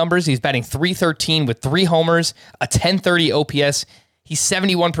August numbers, he's batting .313 with 3 homers, a .1030 OPS. He's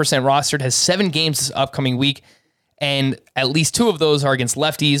 71% rostered, has 7 games this upcoming week, and at least 2 of those are against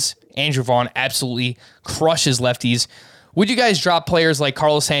lefties. Andrew Vaughn absolutely crushes lefties. Would you guys drop players like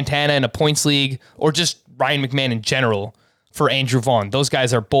Carlos Santana in a points league or just Ryan McMahon in general for Andrew Vaughn? Those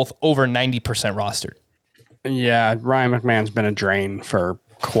guys are both over 90% rostered. Yeah, Ryan McMahon's been a drain for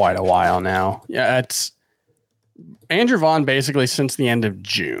quite a while now. Yeah, it's Andrew Vaughn basically since the end of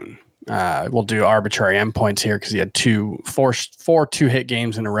June. We'll do arbitrary endpoints here because he had four 2-hit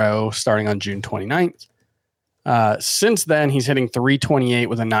games in a row starting on June 29th. Since then, he's hitting .328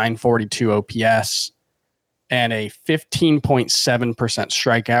 with a .942 OPS and a 15.7%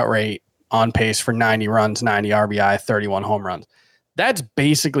 strikeout rate, on pace for 90 runs, 90 RBI, 31 home runs. That's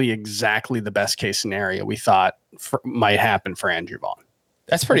basically exactly the best case scenario we thought might happen for Andrew Vaughn.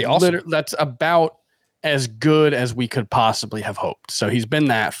 That's pretty awesome. That's about as good as we could possibly have hoped. So he's been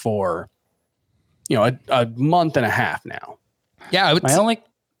that for, a month and a half now. Yeah.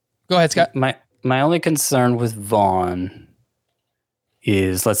 Go ahead, Scott. My only concern with Vaughn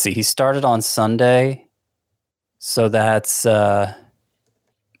is, let's see, he started on Sunday. So that's 3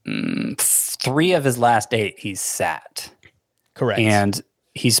 of his last 8 he's sat. Correct. And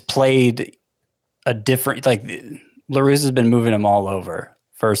he's played a different, La Russa has been moving him all over.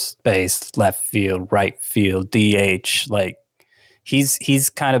 First base, left field, right field, DH. He's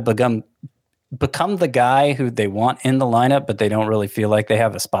kind of become the guy who they want in the lineup, but they don't really feel like they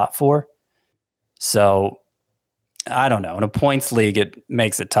have a spot for. So I don't know. In a points league, it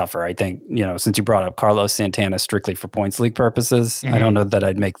makes it tougher. I think, since you brought up Carlos Santana strictly for points league purposes, I don't know that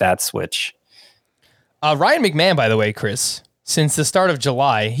I'd make that switch. Ryan McMahon, by the way, Chris, since the start of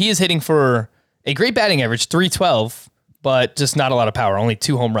July, he is hitting for a great batting average, .312, but just not a lot of power. Only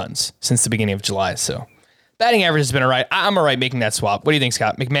 2 home runs since the beginning of July. So batting average has been all right. I'm all right making that swap. What do you think,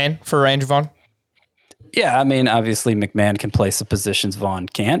 Scott? McMahon for Andrew Vaughn? Yeah, I mean, obviously McMahon can play some positions Vaughn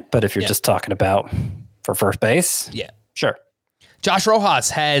can't, but if you're just talking about for first base, sure. Josh Rojas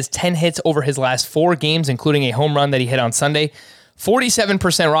has 10 hits over his last 4 games, including a home run that he hit on Sunday. 47%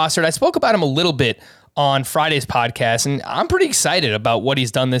 rostered. I spoke about him a little bit on Friday's podcast, and I'm pretty excited about what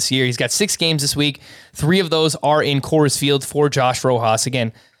he's done this year. He's got 6 games this week. 3 of those are in Coors Field for Josh Rojas.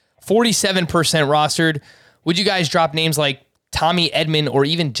 Again, 47% rostered. Would you guys drop names like Tommy Edman or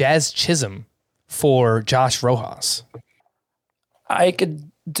even Jazz Chisholm for Josh Rojas? I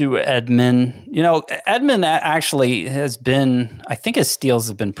could do Edman. Edman actually has been, I think his steals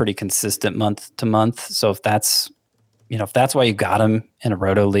have been pretty consistent month to month. So if that's why you got him in a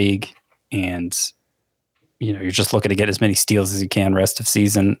roto league and, you're just looking to get as many steals as you can rest of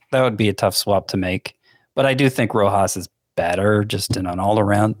season, that would be a tough swap to make. But I do think Rojas is better just in an all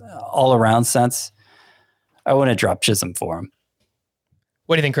around sense. I wouldn't drop Chisholm for him.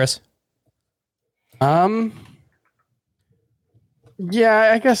 What do you think, Chris?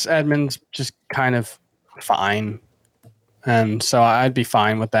 Yeah, I guess Edman's just kind of fine. And so I'd be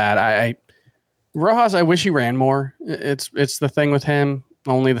fine with that. Rojas, I wish he ran more. It's the thing with him.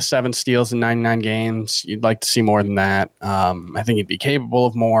 Only the 7 steals in 99 games. You'd like to see more than that. I think he'd be capable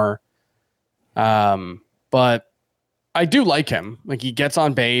of more. But I do like him. He gets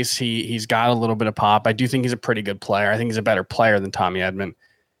on base. He's got a little bit of pop. I do think he's a pretty good player. I think he's a better player than Tommy Edman.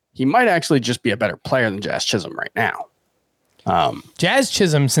 He might actually just be a better player than Jazz Chisholm right now. Jazz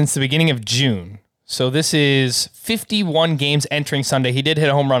Chisholm since the beginning of June. So this is 51 games entering Sunday. He did hit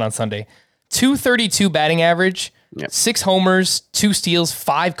a home run on Sunday. .232 batting average, 6 homers, 2 steals,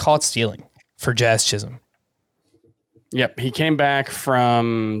 5 caught stealing for Jazz Chisholm. Yep, he came back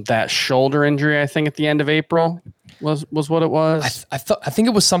from that shoulder injury, I think, at the end of April was what it was. I think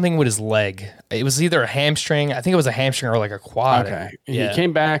it was something with his leg. It was either a hamstring. I think it was a hamstring or like a quad. Okay. He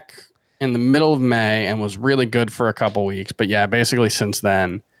came back in the middle of May and was really good for a couple weeks. But yeah, basically since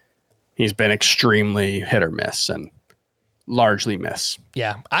then, he's been extremely hit or miss and largely miss.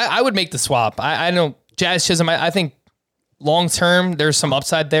 Yeah, I would make the swap. I know Jazz Chisholm, I think long-term there's some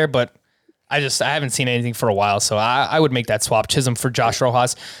upside there, but I haven't seen anything for a while. So I would make that swap. Chisholm for Josh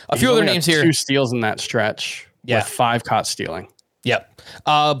Rojas. A few other names here. 2 steals in that stretch with 5 caught stealing. Yep.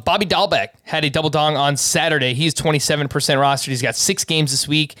 Bobby Dahlbeck had a double dong on Saturday. He's 27% rostered. He's got 6 games this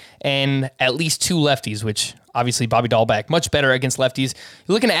week and at least 2 lefties, which obviously Bobby Dahlbeck, much better against lefties.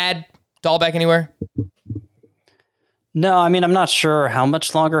 You looking to add Dahlbeck anywhere? No, I mean, I'm not sure how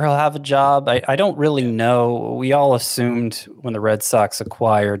much longer he'll have a job. I don't really know. We all assumed when the Red Sox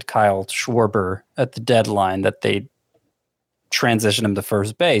acquired Kyle Schwarber at the deadline that they'd transition him to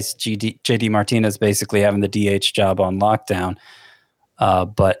first base. JD Martinez basically having the DH job on lockdown.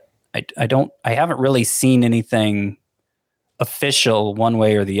 But I haven't really seen anything official one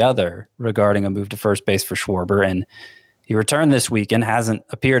way or the other regarding a move to first base for Schwarber. And he returned this weekend, hasn't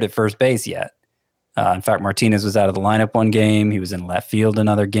appeared at first base yet. In fact, Martinez was out of the lineup one game. He was in left field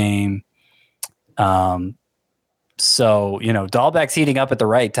another game. So, Dahlbeck's heating up at the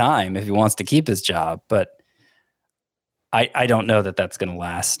right time if he wants to keep his job. But I don't know that that's going to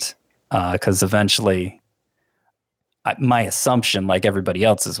last because eventually my assumption, like everybody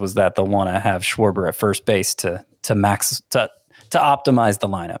else's, was that they'll want to have Schwarber at first base to optimize the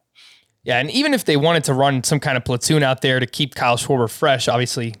lineup. Yeah, and even if they wanted to run some kind of platoon out there to keep Kyle Schwarber fresh,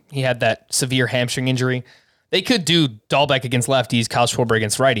 obviously he had that severe hamstring injury. They could do Dahlbeck against lefties, Kyle Schwarber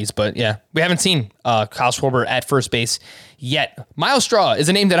against righties, but yeah, we haven't seen Kyle Schwarber at first base yet. Miles Straw is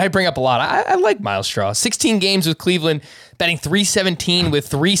a name that I bring up a lot. I like Miles Straw. 16 games with Cleveland, batting .317 with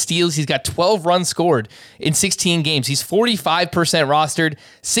 3 steals. He's got 12 runs scored in 16 games. He's 45% rostered,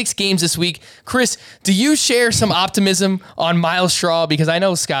 6 games this week. Chris, do you share some optimism on Miles Straw? Because I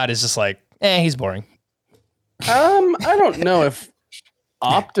know Scott is just like, he's boring. I don't know if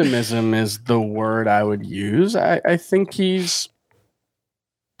optimism is the word I would use. I think he's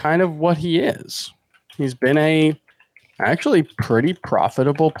kind of what he is. He's been a actually pretty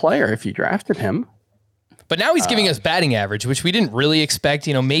profitable player if you drafted him. But now he's giving us batting average, which we didn't really expect.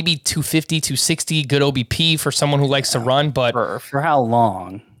 Maybe 250, 260, good OBP for someone who likes to run. But for how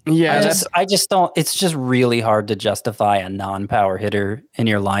long? Yeah, I just don't. It's just really hard to justify a non-power hitter in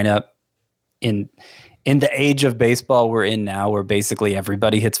your lineup in the age of baseball we're in now, where basically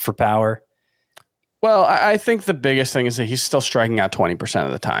everybody hits for power. Well, I think the biggest thing is that he's still striking out 20%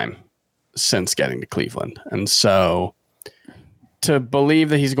 of the time since getting to Cleveland. And so to believe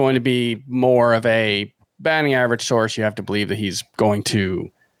that he's going to be more of a batting average source, you have to believe that he's going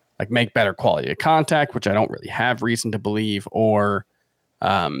to make better quality of contact, which I don't really have reason to believe, or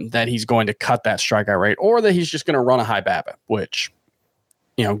that he's going to cut that strikeout rate, or that he's just going to run a high BABIP, which,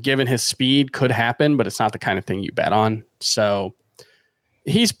 given his speed, could happen, but it's not the kind of thing you bet on. So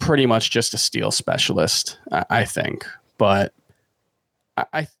he's pretty much just a steal specialist, I think. But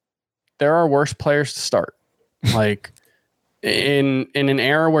there are worse players to start. In an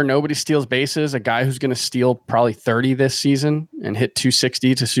era where nobody steals bases, a guy who's going to steal probably 30 this season and hit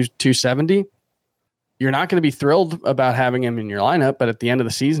 260 to 270, you're not going to be thrilled about having him in your lineup, but at the end of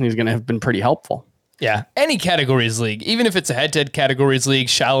the season, he's going to have been pretty helpful. Yeah, any categories league, even if it's a head-to-head categories league,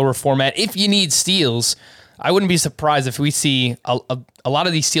 shallower format, if you need steals, I wouldn't be surprised if we see a lot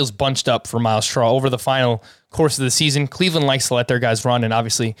of these steals bunched up for Miles Straw over the final course of the season. Cleveland likes to let their guys run, and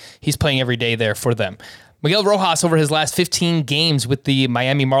obviously he's playing every day there for them. Miguel Rojas, over his last 15 games with the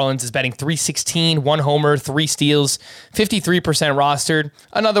Miami Marlins, is batting .316, 1 homer, 3 steals, 53% rostered.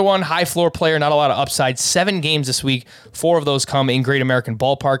 Another one, high floor player, not a lot of upside. 7 games this week, 4 of those come in Great American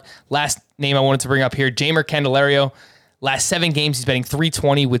Ballpark. Last name I wanted to bring up here, Jeimer Candelario. Last 7 games, he's batting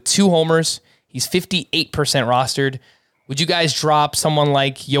 .320 with 2 homers. He's 58% rostered. Would you guys drop someone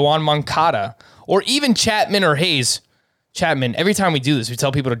like Yoan Moncada or even Chapman or Hayes? Chapman, every time we do this, we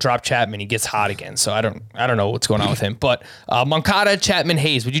tell people to drop Chapman. He gets hot again. So I don't know what's going on with him. But Moncada, Chapman,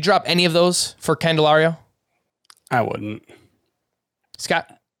 Hayes, would you drop any of those for Candelario? I wouldn't.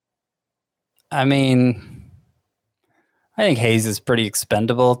 Scott? I mean, I think Hayes is pretty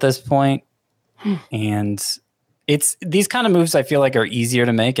expendable at this point. And it's these kind of moves I feel like are easier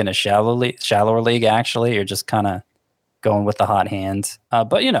to make in a shallower league, actually. You're just kind of going with the hot hand.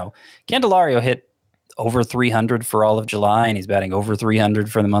 But, Candelario hit over 300 for all of July, and he's batting over 300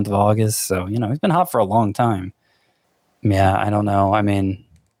 for the month of August. So, he's been hot for a long time. Yeah, I don't know. I mean,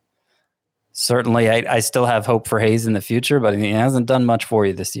 certainly I still have hope for Hayes in the future, but he hasn't done much for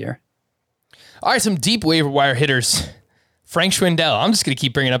you this year. All right, some deep waiver wire hitters. Frank Schwindel. I'm just going to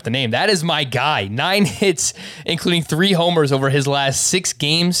keep bringing up the name. That is my guy. 9 hits, including 3 homers over his last 6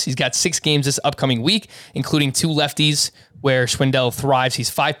 games. He's got 6 games this upcoming week, including 2 lefties where Schwindel thrives. He's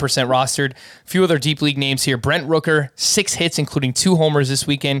 5% rostered. A few other deep league names here. Brent Rooker, 6 hits, including 2 homers this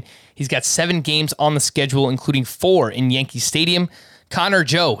weekend. He's got 7 games on the schedule, including 4 in Yankee Stadium. Connor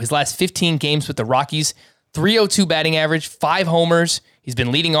Joe, his last 15 games with the Rockies, .302 batting average, 5 homers. He's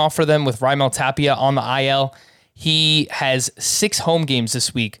been leading off for them with Raimel Tapia on the IL. He has 6 home games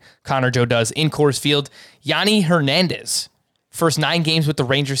this week, Connor Joe does, in Coors Field. Yanni Hernandez, first 9 games with the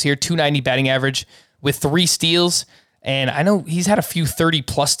Rangers here, .290 batting average with 3 steals. And I know he's had a few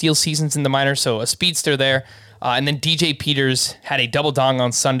 30-plus steal seasons in the minors, so a speedster there. And then DJ Peters had a double dong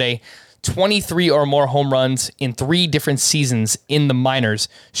on Sunday, 23 or more home runs in 3 different seasons in the minors.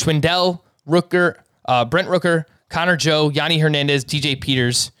 Schwindel, Rooker, Brent Rooker, Connor Joe, Yanni Hernandez, DJ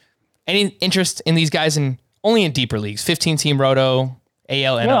Peters. Any interest in these guys only in deeper leagues, 15-team roto,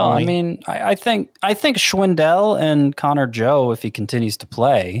 AL, NL? Well, I mean, I think Schwindel and Connor Joe, if he continues to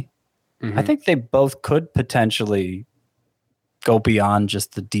play, I think they both could potentially go beyond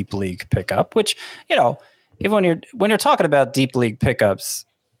just the deep league pickup. Which, even when you're talking about deep league pickups,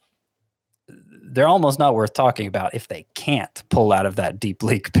 they're almost not worth talking about if they can't pull out of that deep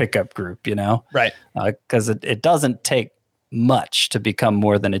league pickup group. Right? Because it doesn't take much to become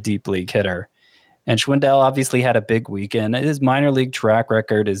more than a deep league hitter. And Schwindel obviously had a big weekend. His minor league track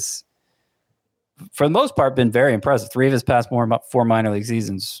record is, for the most part, been very impressive. 3 of his past 4 minor league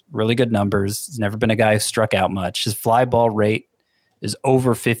seasons, really good numbers. He's never been a guy who struck out much. His fly ball rate is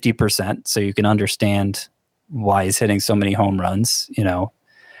over 50%, so you can understand why he's hitting so many home runs,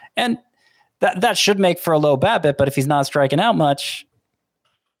 And that should make for a low BABIP, but if he's not striking out much,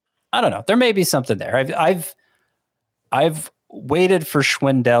 I don't know. There may be something there. I've waited for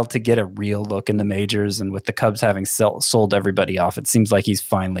Schwindel to get a real look in the majors, and with the Cubs having sold everybody off, it seems like he's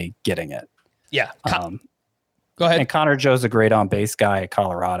finally getting it. Yeah. Go ahead. And Connor Joe's a great on-base guy at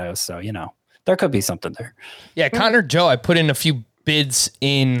Colorado, so, there could be something there. Yeah, Connor Joe, I put in a few bids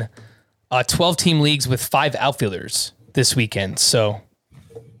in 12-team leagues with 5 outfielders this weekend, so,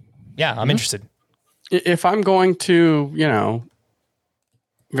 yeah, I'm interested. If I'm going to,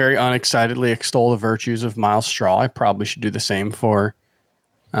 very unexcitedly extol the virtues of Miles Straw, I probably should do the same for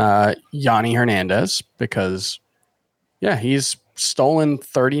Yanni Hernandez because, he's stolen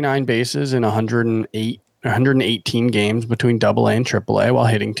 39 bases in 118 games between AA and AAA while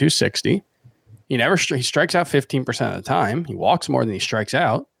hitting .260. He strikes out 15% of the time. He walks more than he strikes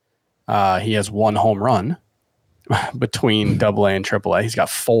out. He has 1 home run between AA and AAA. He's got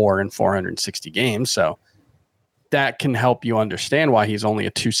 4 in 460 games, so that can help you understand why he's only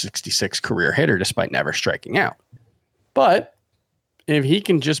a .266 career hitter despite never striking out. But if he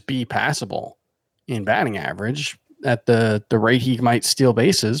can just be passable in batting average at the rate he might steal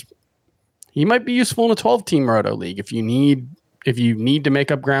bases, he might be useful in a 12-team roto league if you need to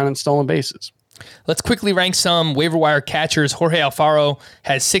make up ground in stolen bases. Let's quickly rank some waiver wire catchers. Jorge Alfaro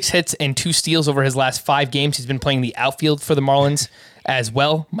has 6 hits and 2 steals over his last 5 games. He's been playing the outfield for the Marlins as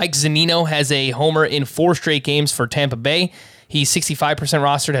well. Mike Zunino has a homer in 4 straight games for Tampa Bay. He's 65%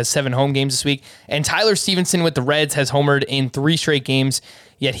 rostered, has 7 home games this week. And Tyler Stevenson with the Reds has homered in 3 straight games,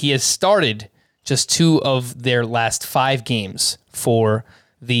 yet he has started just 2 of their last 5 games for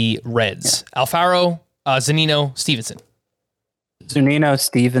the Reds. Yeah. Alfaro, Zunino, Stevenson. Zunino,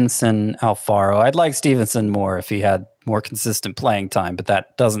 Stevenson, Alfaro. I'd like Stevenson more if he had more consistent playing time, but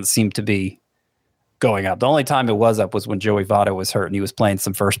that doesn't seem to be going up. The only time it was up was when Joey Votto was hurt and he was playing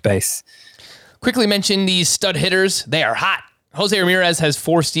some first base. Quickly mention these stud hitters. They are hot. Jose Ramirez has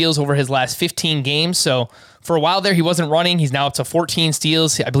 4 steals over his last 15 games. So for a while there, he wasn't running. He's now up to 14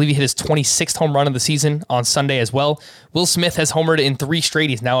 steals. I believe he hit his 26th home run of the season on Sunday as well. Will Smith has homered in 3 straight.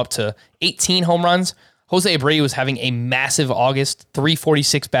 He's now up to 18 home runs. Jose Abreu was having a massive August,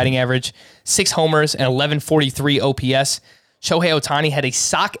 346 batting average, 6 homers, and 1143 OPS. Shohei Ohtani had a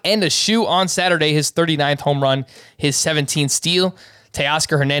sock and a shoe on Saturday, his 39th home run, his 17th steal.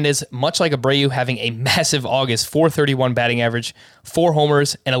 Teoscar Hernandez, much like Abreu, having a massive August, 431 batting average, 4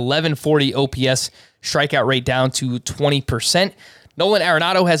 homers, and 1140 OPS, strikeout rate down to 20%. Nolan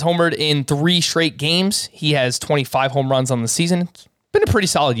Arenado has homered in 3 straight games. He has 25 home runs on the season. Been a pretty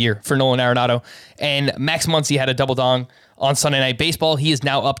solid year for Nolan Arenado. And Max Muncy had a double dong on Sunday Night Baseball. He is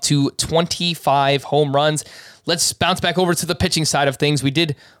now up to 25 home runs. Let's bounce back over to the pitching side of things. We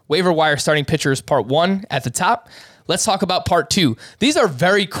did waiver wire starting pitchers part 1 at the top. Let's talk about part 2. These are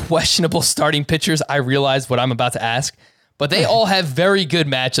very questionable starting pitchers. I realize what I'm about to ask, but they all have very good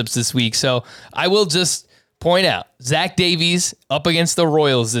matchups this week. So I will just point out Zach Davies up against the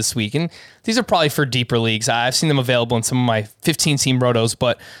Royals this week. And these are probably for deeper leagues. I've seen them available in some of my 15-team rotos,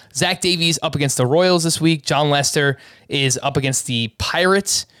 but Zach Davies up against the Royals this week. John Lester is up against the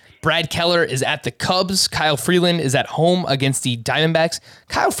Pirates. Brad Keller is at the Cubs. Kyle Freeland is at home against the Diamondbacks.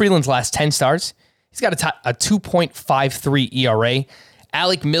 Kyle Freeland's last 10 starts, he's got a 2.53 ERA.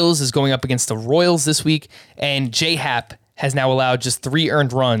 Alec Mills is going up against the Royals this week, and J-Happ has now allowed just 3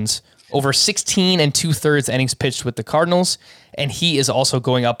 earned runs over 16 2/3 innings pitched with the Cardinals, and he is also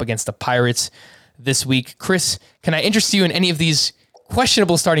going up against the Pirates this week. Chris, can I interest you in any of these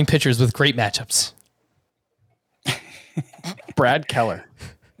questionable starting pitchers with great matchups? Brad Keller.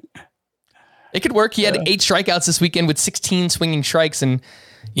 It could work. He had 8 strikeouts this weekend with 16 swinging strikes, and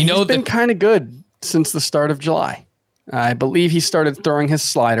he's been kind of good since the start of July. I believe he started throwing his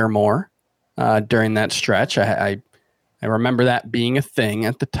slider more during that stretch. I remember that being a thing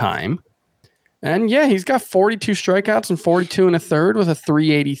at the time. And yeah, he's got 42 strikeouts and 42 and a third with a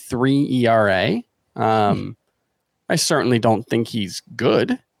 3.83 ERA. I certainly don't think he's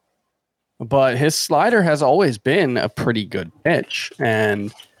good, but his slider has always been a pretty good pitch.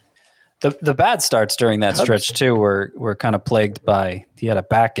 And the bad starts during that stretch too were kind of plagued by, he had a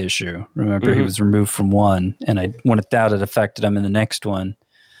back issue. Remember, he was removed from one, and I wouldn't doubt it affected him in the next one.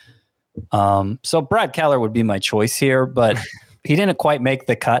 So Brad Keller would be my choice here, but he didn't quite make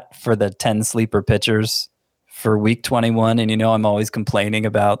the cut for the 10 sleeper pitchers for week 21. And I'm always complaining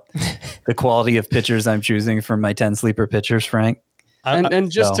about the quality of pitchers I'm choosing for my 10 sleeper pitchers, Frank.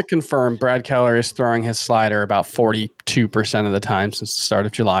 And just to confirm, Brad Keller is throwing his slider about 42% of the time since the start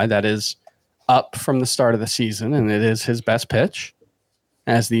of July. That is up from the start of the season, and it is his best pitch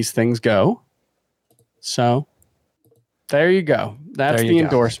as these things go. So there you go. That's the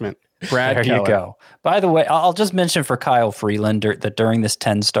endorsement. Brad Keller. There you go. By the way, I'll just mention for Kyle Freeland that during this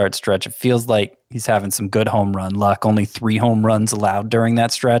 10-start stretch, it feels like he's having some good home run luck. Only 3 home runs allowed during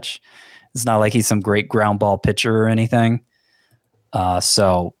that stretch. It's not like he's some great ground ball pitcher or anything.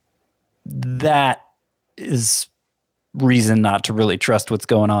 So that is reason not to really trust what's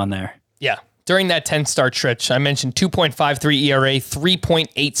going on there. Yeah. During that 10-start stretch, I mentioned 2.53 ERA,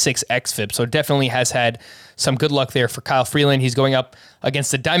 3.86 xFIP. So definitely has had some good luck there for Kyle Freeland. He's going up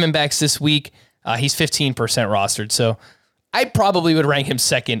against the Diamondbacks this week. He's 15% rostered. So I probably would rank him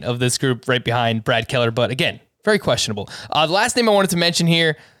second of this group right behind Brad Keller. But again, very questionable. The last name I wanted to mention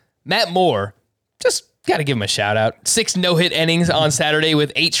here, Matt Moore. Just got to give him a shout out. 6 no-hit innings on Saturday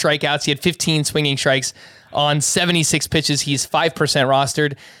with 8 strikeouts. He had 15 swinging strikes on 76 pitches. He's 5%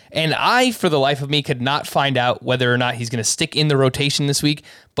 rostered. And I, for the life of me, could not find out whether or not he's going to stick in the rotation this week.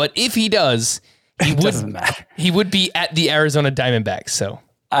 But if he does, he would be at the Arizona Diamondbacks. So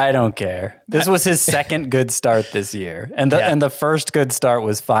I don't care. This was his second good start this year. And the first good start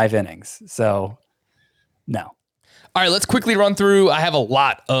was 5 innings. So no. All right, let's quickly run through. I have a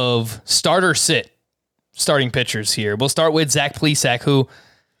lot of starting pitchers here. We'll start with Zach Plesac, who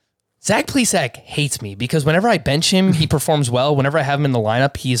Zach Plesac hates me because whenever I bench him, he performs well. Whenever I have him in the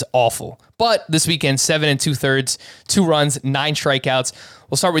lineup, he is awful. But this weekend, 7 2/3, 2 runs, 9 strikeouts.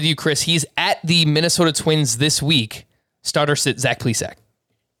 We'll start with you, Chris. He's at the Minnesota Twins this week. Starter sit Zach Plesac.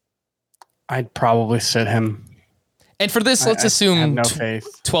 I'd probably sit him. And for this, let's assume no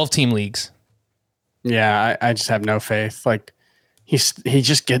faith. 12-team leagues. Yeah, I just have no faith. Like he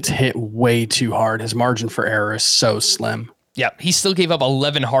just gets hit way too hard. His margin for error is so slim. Yeah, he still gave up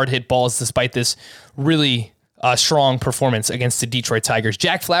 11 hard hit balls despite this really strong performance against the Detroit Tigers.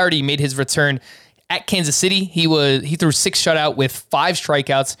 Jack Flaherty made his return at Kansas City. He threw 6 shutout with 5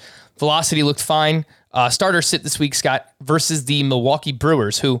 strikeouts. Velocity looked fine. Starter sit this week, Scott, versus the Milwaukee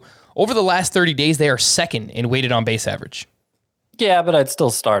Brewers, who over the last 30 days, they are second in weighted on base average. Yeah, but I'd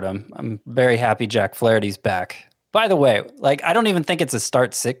still start him. I'm very happy Jack Flaherty's back. By the way, I don't even think it's a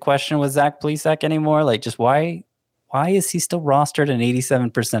start-sit question with Zach Plesac anymore. Just why is he still rostered in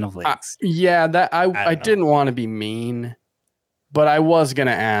 87% of leagues? Yeah, that I didn't want to be mean, but I was going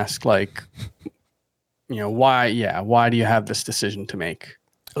to ask, why do you have this decision to make?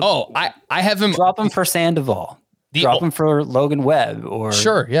 Oh, I have him. Drop him for Sandoval. Drop him for Logan Webb or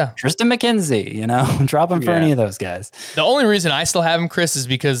Tristan McKenzie, drop him for any of those guys. The only reason I still have him, Chris, is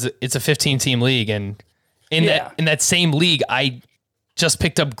because it's a 15-team league. And in that same league, I just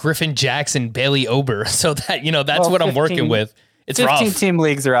picked up Griffin Jackson, Bailey Ober. So that, that's what I'm working with. It's 15-team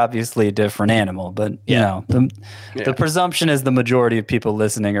leagues are obviously a different animal, but the presumption is the majority of people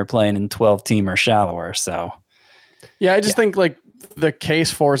listening are playing in 12-team or shallower. So yeah, I just think the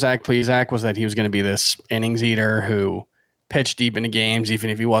case for Zach Plesac was that he was going to be this innings eater who pitched deep into games, even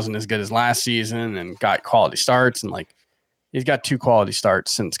if he wasn't as good as last season, and got quality starts. And he's got 2 quality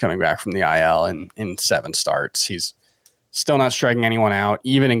starts since coming back from the IL, and in 7 starts, he's still not striking anyone out.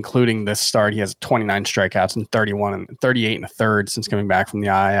 Even including this start, he has 29 strikeouts and 38 and a third since coming back from the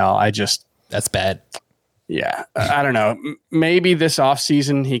IL. That's bad. Yeah. I don't know. Maybe this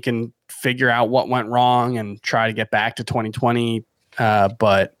offseason he can figure out what went wrong and try to get back to 2020.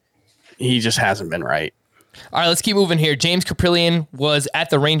 But he just hasn't been right. All right, let's keep moving here. James Kaprielian was at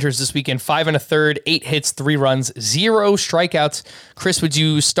the Rangers this weekend, 5 1/3, 8 hits, 3 runs, 0 strikeouts. Chris, would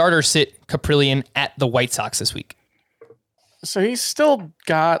you start or sit Kaprielian at the White Sox this week? So he's still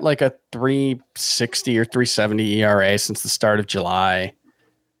got like a 3.60 or 3.70 ERA since the start of July.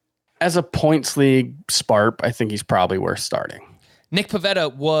 As a points league sparp, I think he's probably worth starting. Nick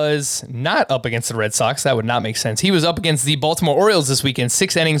Pivetta was not up against the Red Sox. That would not make sense. He was up against the Baltimore Orioles this weekend.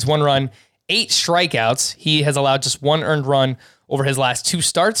 6 innings, 1 run, 8 strikeouts. He has allowed just 1 earned run over his last 2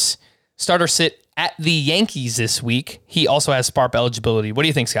 starts. Starter sit at the Yankees this week. He also has sparp eligibility. What do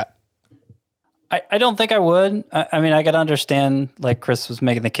you think, Scott? I don't think I would. I mean, I could understand, like Chris was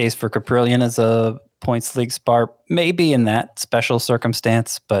making the case for Caprillion as a points league sparp, maybe in that special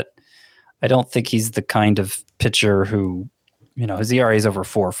circumstance, but I don't think he's the kind of pitcher who, his ERA is over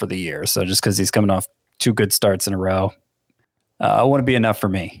 4 for the year. So just because he's coming off 2 good starts in a row, wouldn't be enough for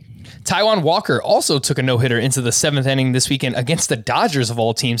me. Taijuan Walker also took a no-hitter into the 7th inning this weekend against the Dodgers of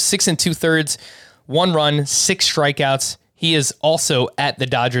all teams. 6 2/3, 1 run, 6 strikeouts. He is also at the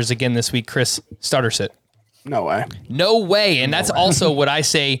Dodgers again this week. Chris, starter sit. No way. No way. And that's also what I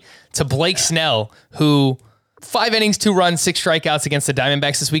say to Blake Snell, who 5 innings, 2 runs, 6 strikeouts against the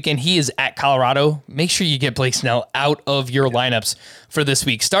Diamondbacks this weekend. He is at Colorado. Make sure you get Blake Snell out of your lineups for this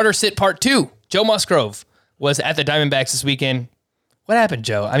week. Starter sit part 2. Joe Musgrove was at the Diamondbacks this weekend. What happened,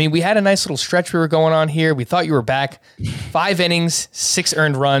 Joe? I mean, we had a nice little stretch we were going on here. We thought you were back. 5 innings, 6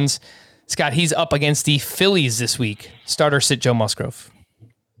 earned runs. Scott, he's up against the Phillies this week. Starter sit Joe Musgrove.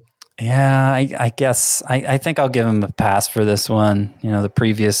 Yeah, I guess I think I'll give him a pass for this one. The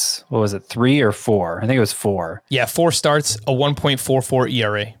previous, what was it, 3 or 4? I think it was 4. Yeah, 4 starts, a 1.44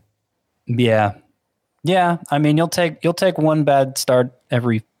 ERA. Yeah. I mean, you'll take 1 bad start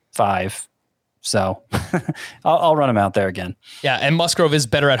every 5. So I'll run him out there again. Yeah, and Musgrove is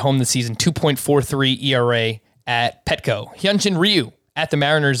better at home this season, 2.43 ERA at Petco. Hyunjin Ryu at the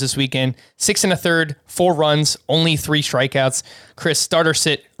Mariners this weekend, 6 1/3, 4 runs, only 3 strikeouts. Chris, starter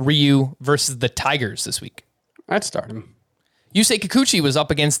sit Ryu versus the Tigers this week. I'd start him. Yusei Kikuchi was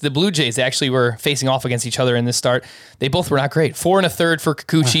up against the Blue Jays. They actually were facing off against each other in this start. They both were not great. 4 1/3 for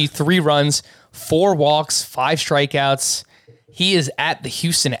Kikuchi, 3 runs, 4 walks, 5 strikeouts. He is at the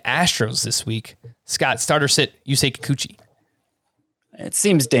Houston Astros this week. Scott, starter sit Yusei Kikuchi. It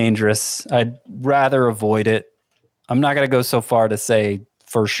seems dangerous. I'd rather avoid it. I'm not going to go so far to say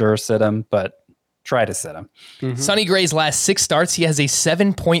for sure sit him, but try to sit him. Mm-hmm. Sonny Gray's last 6 starts, he has a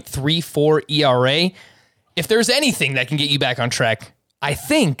 7.34 ERA. If there's anything that can get you back on track, I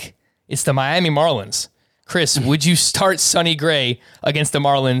think it's the Miami Marlins. Chris, would you start Sonny Gray against the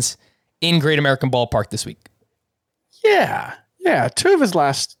Marlins in Great American Ballpark this week? Yeah. 2 of his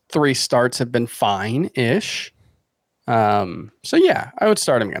last 3 starts have been fine-ish. So yeah, I would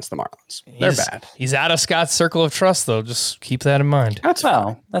start him against the Marlins. They're bad. He's out of Scott's circle of trust, though. Just keep that in mind. That's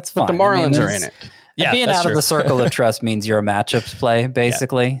fine. But the Marlins are in it. Yeah, being out of the circle of trust means you're a matchups play,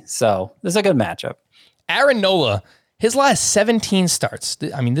 basically. Yeah. So this is a good matchup. Aaron Nola, his last 17 starts.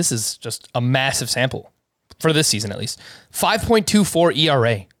 I mean, this is just a massive sample for this season, at least. 5.24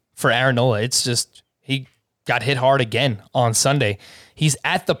 ERA for Aaron Nola. It's just, he got hit hard again on Sunday. He's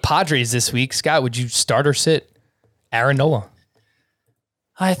at the Padres this week. Scott, would you start or sit Aaron Nola?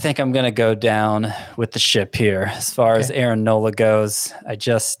 I think I'm going to go down with the ship here. As far as Aaron Nola goes, I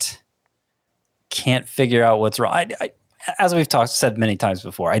just can't figure out what's wrong. As we've said many times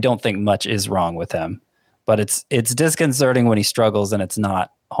before, I don't think much is wrong with him, but it's disconcerting when he struggles and it's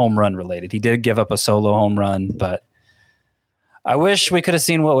not home run related. He did give up a solo home run, but I wish we could have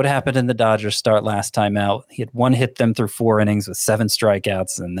seen what would happen in the Dodgers start last time out. He had one hit them through 4 innings with 7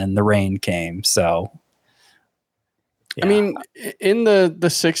 strikeouts, and then the rain came. So, yeah. I mean, in the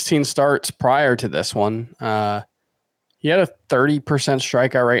 16 starts prior to this one, he had a 30%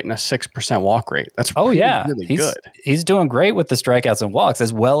 strikeout rate and a 6% walk rate. That's really good. He's doing great with the strikeouts and walks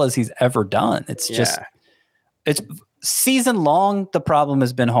as well as he's ever done. It's just, it's season long. The problem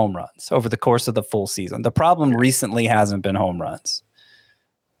has been home runs over the course of the full season. The problem recently hasn't been home runs,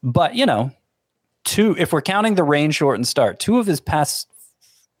 but if we're counting the rain shortened start, 3 of his past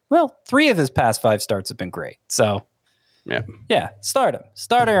 5 starts have been great. So start him.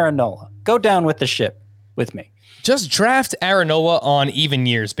 Start Aaron Nola. Go down with the ship with me. Just draft Aaron Nola on even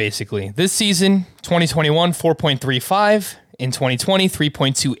years, basically. This season, 2021, 4.35. In 2020,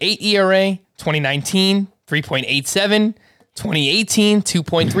 3.28 ERA. 2019, 3.87. 2018,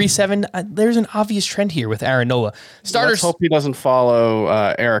 2.37. There's an obvious trend here with Aaron Nola. Let's hope he doesn't follow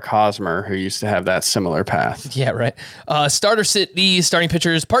Eric Hosmer, who used to have that similar path. Yeah, right. Starter sit the starting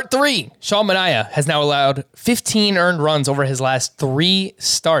pitchers. Part 3. Sean Manaea has now allowed 15 earned runs over his last 3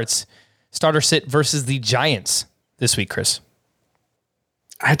 starts. Starter sit versus the Giants this week, Chris.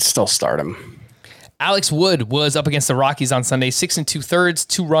 I'd still start him. Alex Wood was up against the Rockies on Sunday, 6 2/3,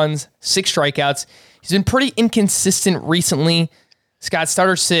 2 runs, 6 strikeouts. He's been pretty inconsistent recently. Scott,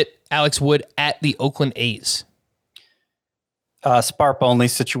 starter sit Alex Wood at the Oakland A's. Sparp only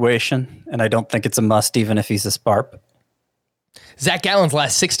situation, and I don't think it's a must even if he's a Sparp. Zach Gallen's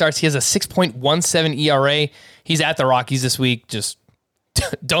last 6 starts, he has a 6.17 ERA. He's at the Rockies this week. Just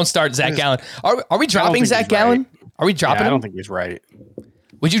don't start Zach Gallen. Are we dropping Zach Gallen? Right. Are we dropping him? I don't think he's right.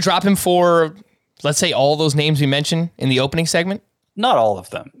 Would you drop him for, let's say, all those names we mentioned in the opening segment? Not all of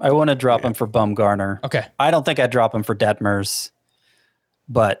them. I want to drop him for Bumgarner. Okay. I don't think I'd drop him for Detmers,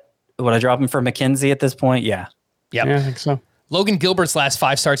 but would I drop him for McKenzie at this point? Yeah. Yep. Yeah, I think so. Logan Gilbert's last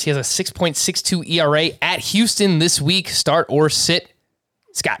 5 starts, he has a 6.62 ERA at Houston this week. Start or sit?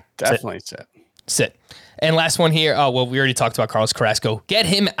 Scott. Definitely Sit. And last one here. Oh, well, we already talked about Carlos Carrasco. Get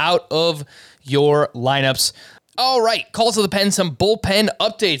him out of your lineups. All right. Calls to the pen, some bullpen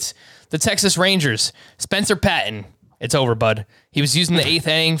updates. The Texas Rangers, Spencer Patton. It's over, bud. He was using the 8th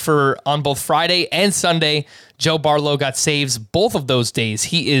inning on both Friday and Sunday. Joe Barlow got saves both of those days.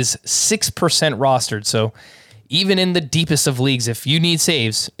 He is 6% rostered. So even in the deepest of leagues, if you need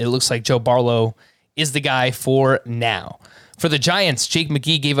saves, it looks like Joe Barlow is the guy for now. For the Giants, Jake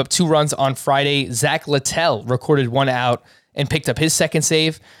McGee gave up 2 runs on Friday. Zach Littell recorded 1 out and picked up his second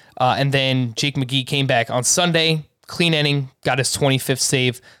save. And then Jake McGee came back on Sunday, clean inning, got his 25th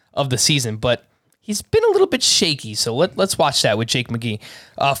save of the season. But he's been a little bit shaky, so let's watch that with Jake McGee.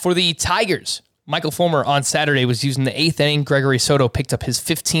 For the Tigers, Michael Fulmer on Saturday was using the 8th inning. Gregory Soto picked up his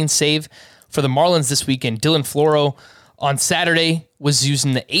 15th save. For the Marlins this weekend, Dylan Floro on Saturday was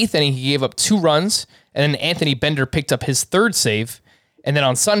using the 8th inning. He gave up 2 runs, and then Anthony Bender picked up his 3rd save. And then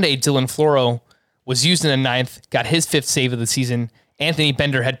on Sunday, Dylan Floro was used in the 9th, got his 5th save of the season. Anthony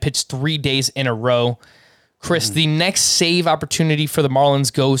Bender had pitched 3 days in a row. Chris, the next save opportunity for the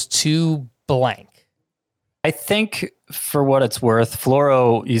Marlins goes to blank. I think for what it's worth,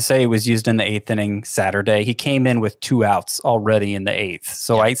 Floro, you say he was used in the 8th inning Saturday. He came in with 2 outs already in the 8th.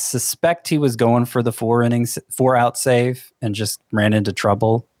 So I suspect he was going for the 4 out save and just ran into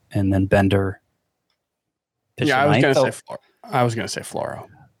trouble. And then Bender pitched. Yeah, I was going to say Floro.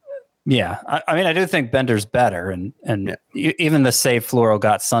 Yeah. I mean, I do think Bender's better. And even the save Floro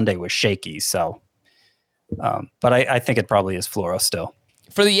got Sunday was shaky. So, but I think it probably is Floro still.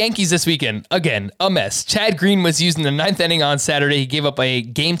 For the Yankees this weekend, again, a mess. Chad Green was used in the 9th inning on Saturday. He gave up a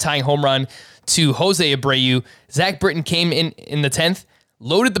game-tying home run to Jose Abreu. Zach Britton came in the 10th,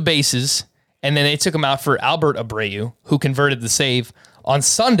 loaded the bases, and then they took him out for Albert Abreu, who converted the save. On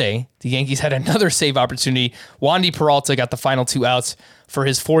Sunday, the Yankees had another save opportunity. Wandy Peralta got the final 2 outs for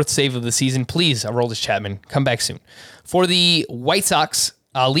his 4th save of the season. Please, Aroldis Chapman, come back soon. For the White Sox,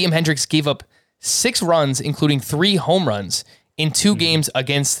 Liam Hendriks gave up 6 runs, including 3 home runs, in 2 games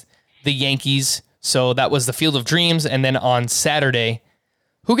against the Yankees. So that was the Field of Dreams. And then on Saturday,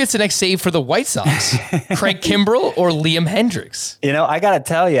 who gets the next save for the White Sox? Craig Kimbrell or Liam Hendriks? You know, I got to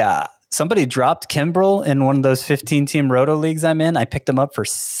tell you, somebody dropped Kimbrell in one of those 15-team roto leagues I'm in. I picked him up for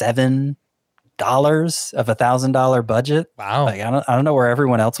 $7 of $1,000 budget. Wow. Like, I don't know where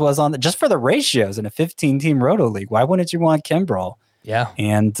everyone else was on that. Just for the ratios in a 15-team roto league. Why wouldn't you want Kimbrell? Yeah.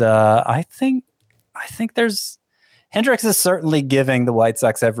 And I think there's Hendricks is certainly giving the White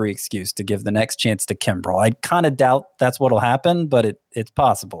Sox every excuse to give the next chance to Kimbrell. I kind of doubt that's what'll happen, but it's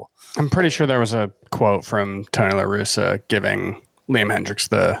possible. I'm pretty sure there was a quote from Tony La Russa giving Liam Hendriks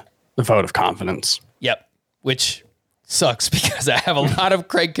the vote of confidence. Yep, which sucks because I have a lot of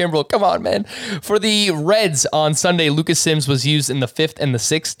Craig Kimbrell. Come on, man. For the Reds on Sunday, Lucas Sims was used in the 5th and the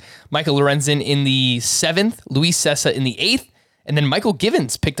 6th. Michael Lorenzen in the 7th. Luis Sessa in the 8th. And then Michael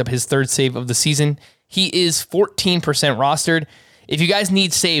Givens picked up his 3rd save of the season. He is 14% rostered. If you guys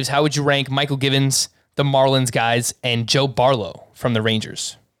need saves, how would you rank Michael Givens, the Marlins guys, and Joe Barlow from the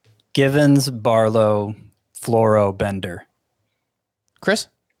Rangers? Givens, Barlow, Floro, Bender. Chris?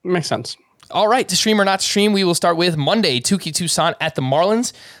 Makes sense. All right, to stream or not to stream, we will start with Monday, Touki Toussaint at the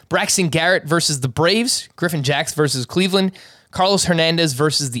Marlins, Braxton Garrett versus the Braves, Griffin Jax versus Cleveland, Carlos Hernandez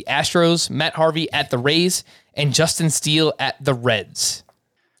versus the Astros, Matt Harvey at the Rays, and Justin Steele at the Reds.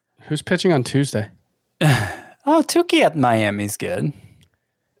 Who's pitching on Tuesday? Oh, Touki at Miami's good.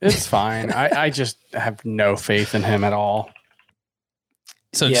 It's fine. I just have no faith in him at all.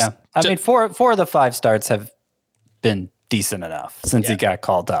 So yeah, I mean, four of the 5 starts have been decent enough since he got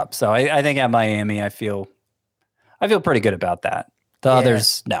called up. So I think at Miami, I feel pretty good about that. The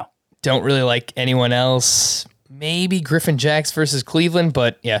others, no. Don't really like anyone else. Maybe Griffin Jax versus Cleveland,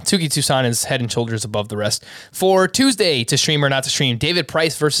 but yeah, Touki Toussaint is head and shoulders above the rest. For Tuesday, to stream or not to stream, David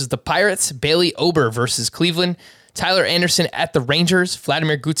Price versus the Pirates, Bailey Ober versus Cleveland, Tyler Anderson at the Rangers,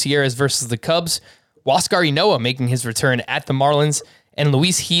 Vladimir Gutierrez versus the Cubs, Huascar Ynoa making his return at the Marlins, and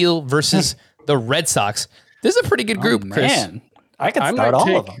Luis Gil versus the Red Sox. This is a pretty good group, Chris. Man, I could start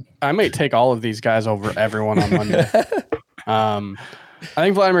all of them. I might take all of these guys over everyone on Monday. I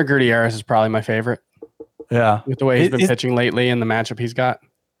think Vladimir Gutierrez is probably my favorite. Yeah. With the way he's been pitching lately and the matchup he's got.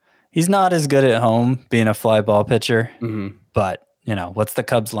 He's not as good at home being a fly ball pitcher, but what's the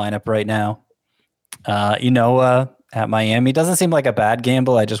Cubs lineup right now? At Miami doesn't seem like a bad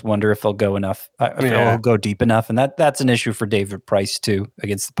gamble. I just wonder if he'll go enough. If he'll go deep enough, and that's an issue for David Price too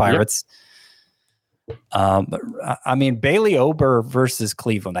against the Pirates. Yep. Bailey Ober versus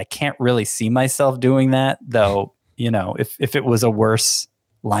Cleveland. I can't really see myself doing that, though. If it was a worse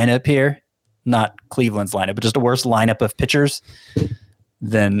lineup here, not Cleveland's lineup, but just a worse lineup of pitchers,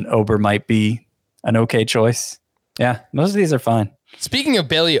 then Ober might be an okay choice. Yeah, most of these are fine. Speaking of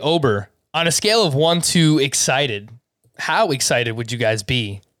Bailey Ober, on a scale of 1 to excited, how excited would you guys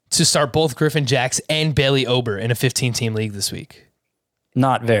be to start both Griffin Jax and Bailey Ober in a 15-team league this week?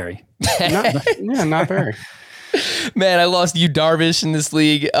 Not very. Not very. Man, I lost Yu Darvish in this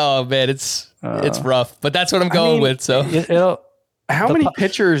league. Oh man, it's rough. But that's what I'm going with. So, how many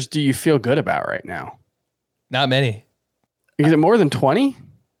pitchers do you feel good about right now? Not many. Is it more than 20?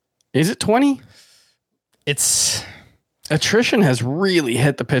 Is it 20? It's attrition has really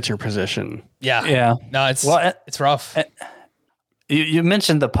hit the pitcher position. Yeah. No, it's rough. You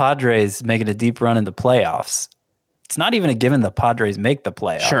mentioned the Padres making a deep run in the playoffs. It's not even a given the Padres make the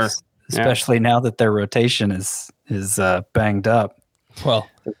playoffs. Sure. Especially now that their rotation is banged up. Well,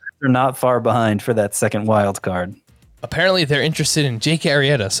 they're not far behind for that second wild card. Apparently, they're interested in Jake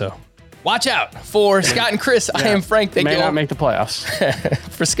Arrieta, so watch out. For Scott and Chris, I am Frank. May not make the playoffs.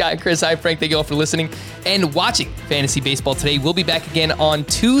 For Scott and Chris, I'm Frank. Thank you all for listening and watching Fantasy Baseball today. We'll be back again on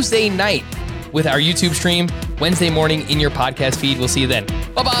Tuesday night with our YouTube stream, Wednesday morning in your podcast feed. We'll see you then.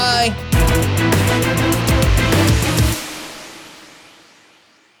 Bye-bye.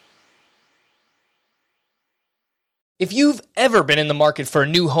 If you've ever been in the market for a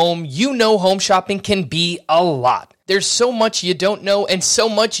new home, you know home shopping can be a lot. There's so much you don't know and so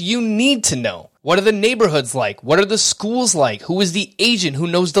much you need to know. What are the neighborhoods like? What are the schools like? Who is the agent who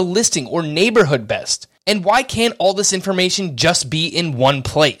knows the listing or neighborhood best? And why can't all this information just be in one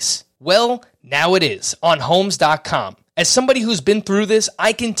place? Well, now it is on Homes.com. As somebody who's been through this,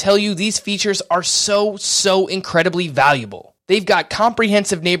 I can tell you these features are so incredibly valuable. They've got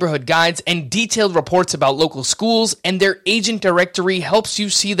comprehensive neighborhood guides and detailed reports about local schools, and their agent directory helps you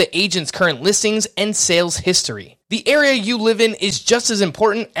see the agent's current listings and sales history. The area you live in is just as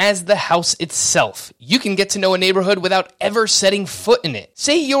important as the house itself. You can get to know a neighborhood without ever setting foot in it.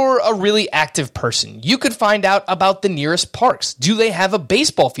 Say you're a really active person. You could find out about the nearest parks. Do they have a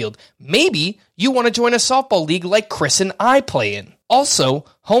baseball field? Maybe you want to join a softball league like Chris and I play in. Also,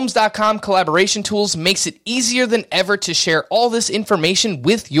 Homes.com collaboration tools makes it easier than ever to share all this information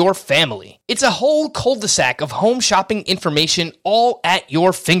with your family. It's a whole cul-de-sac of home shopping information all at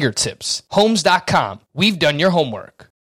your fingertips. Homes.com. We've done your homework.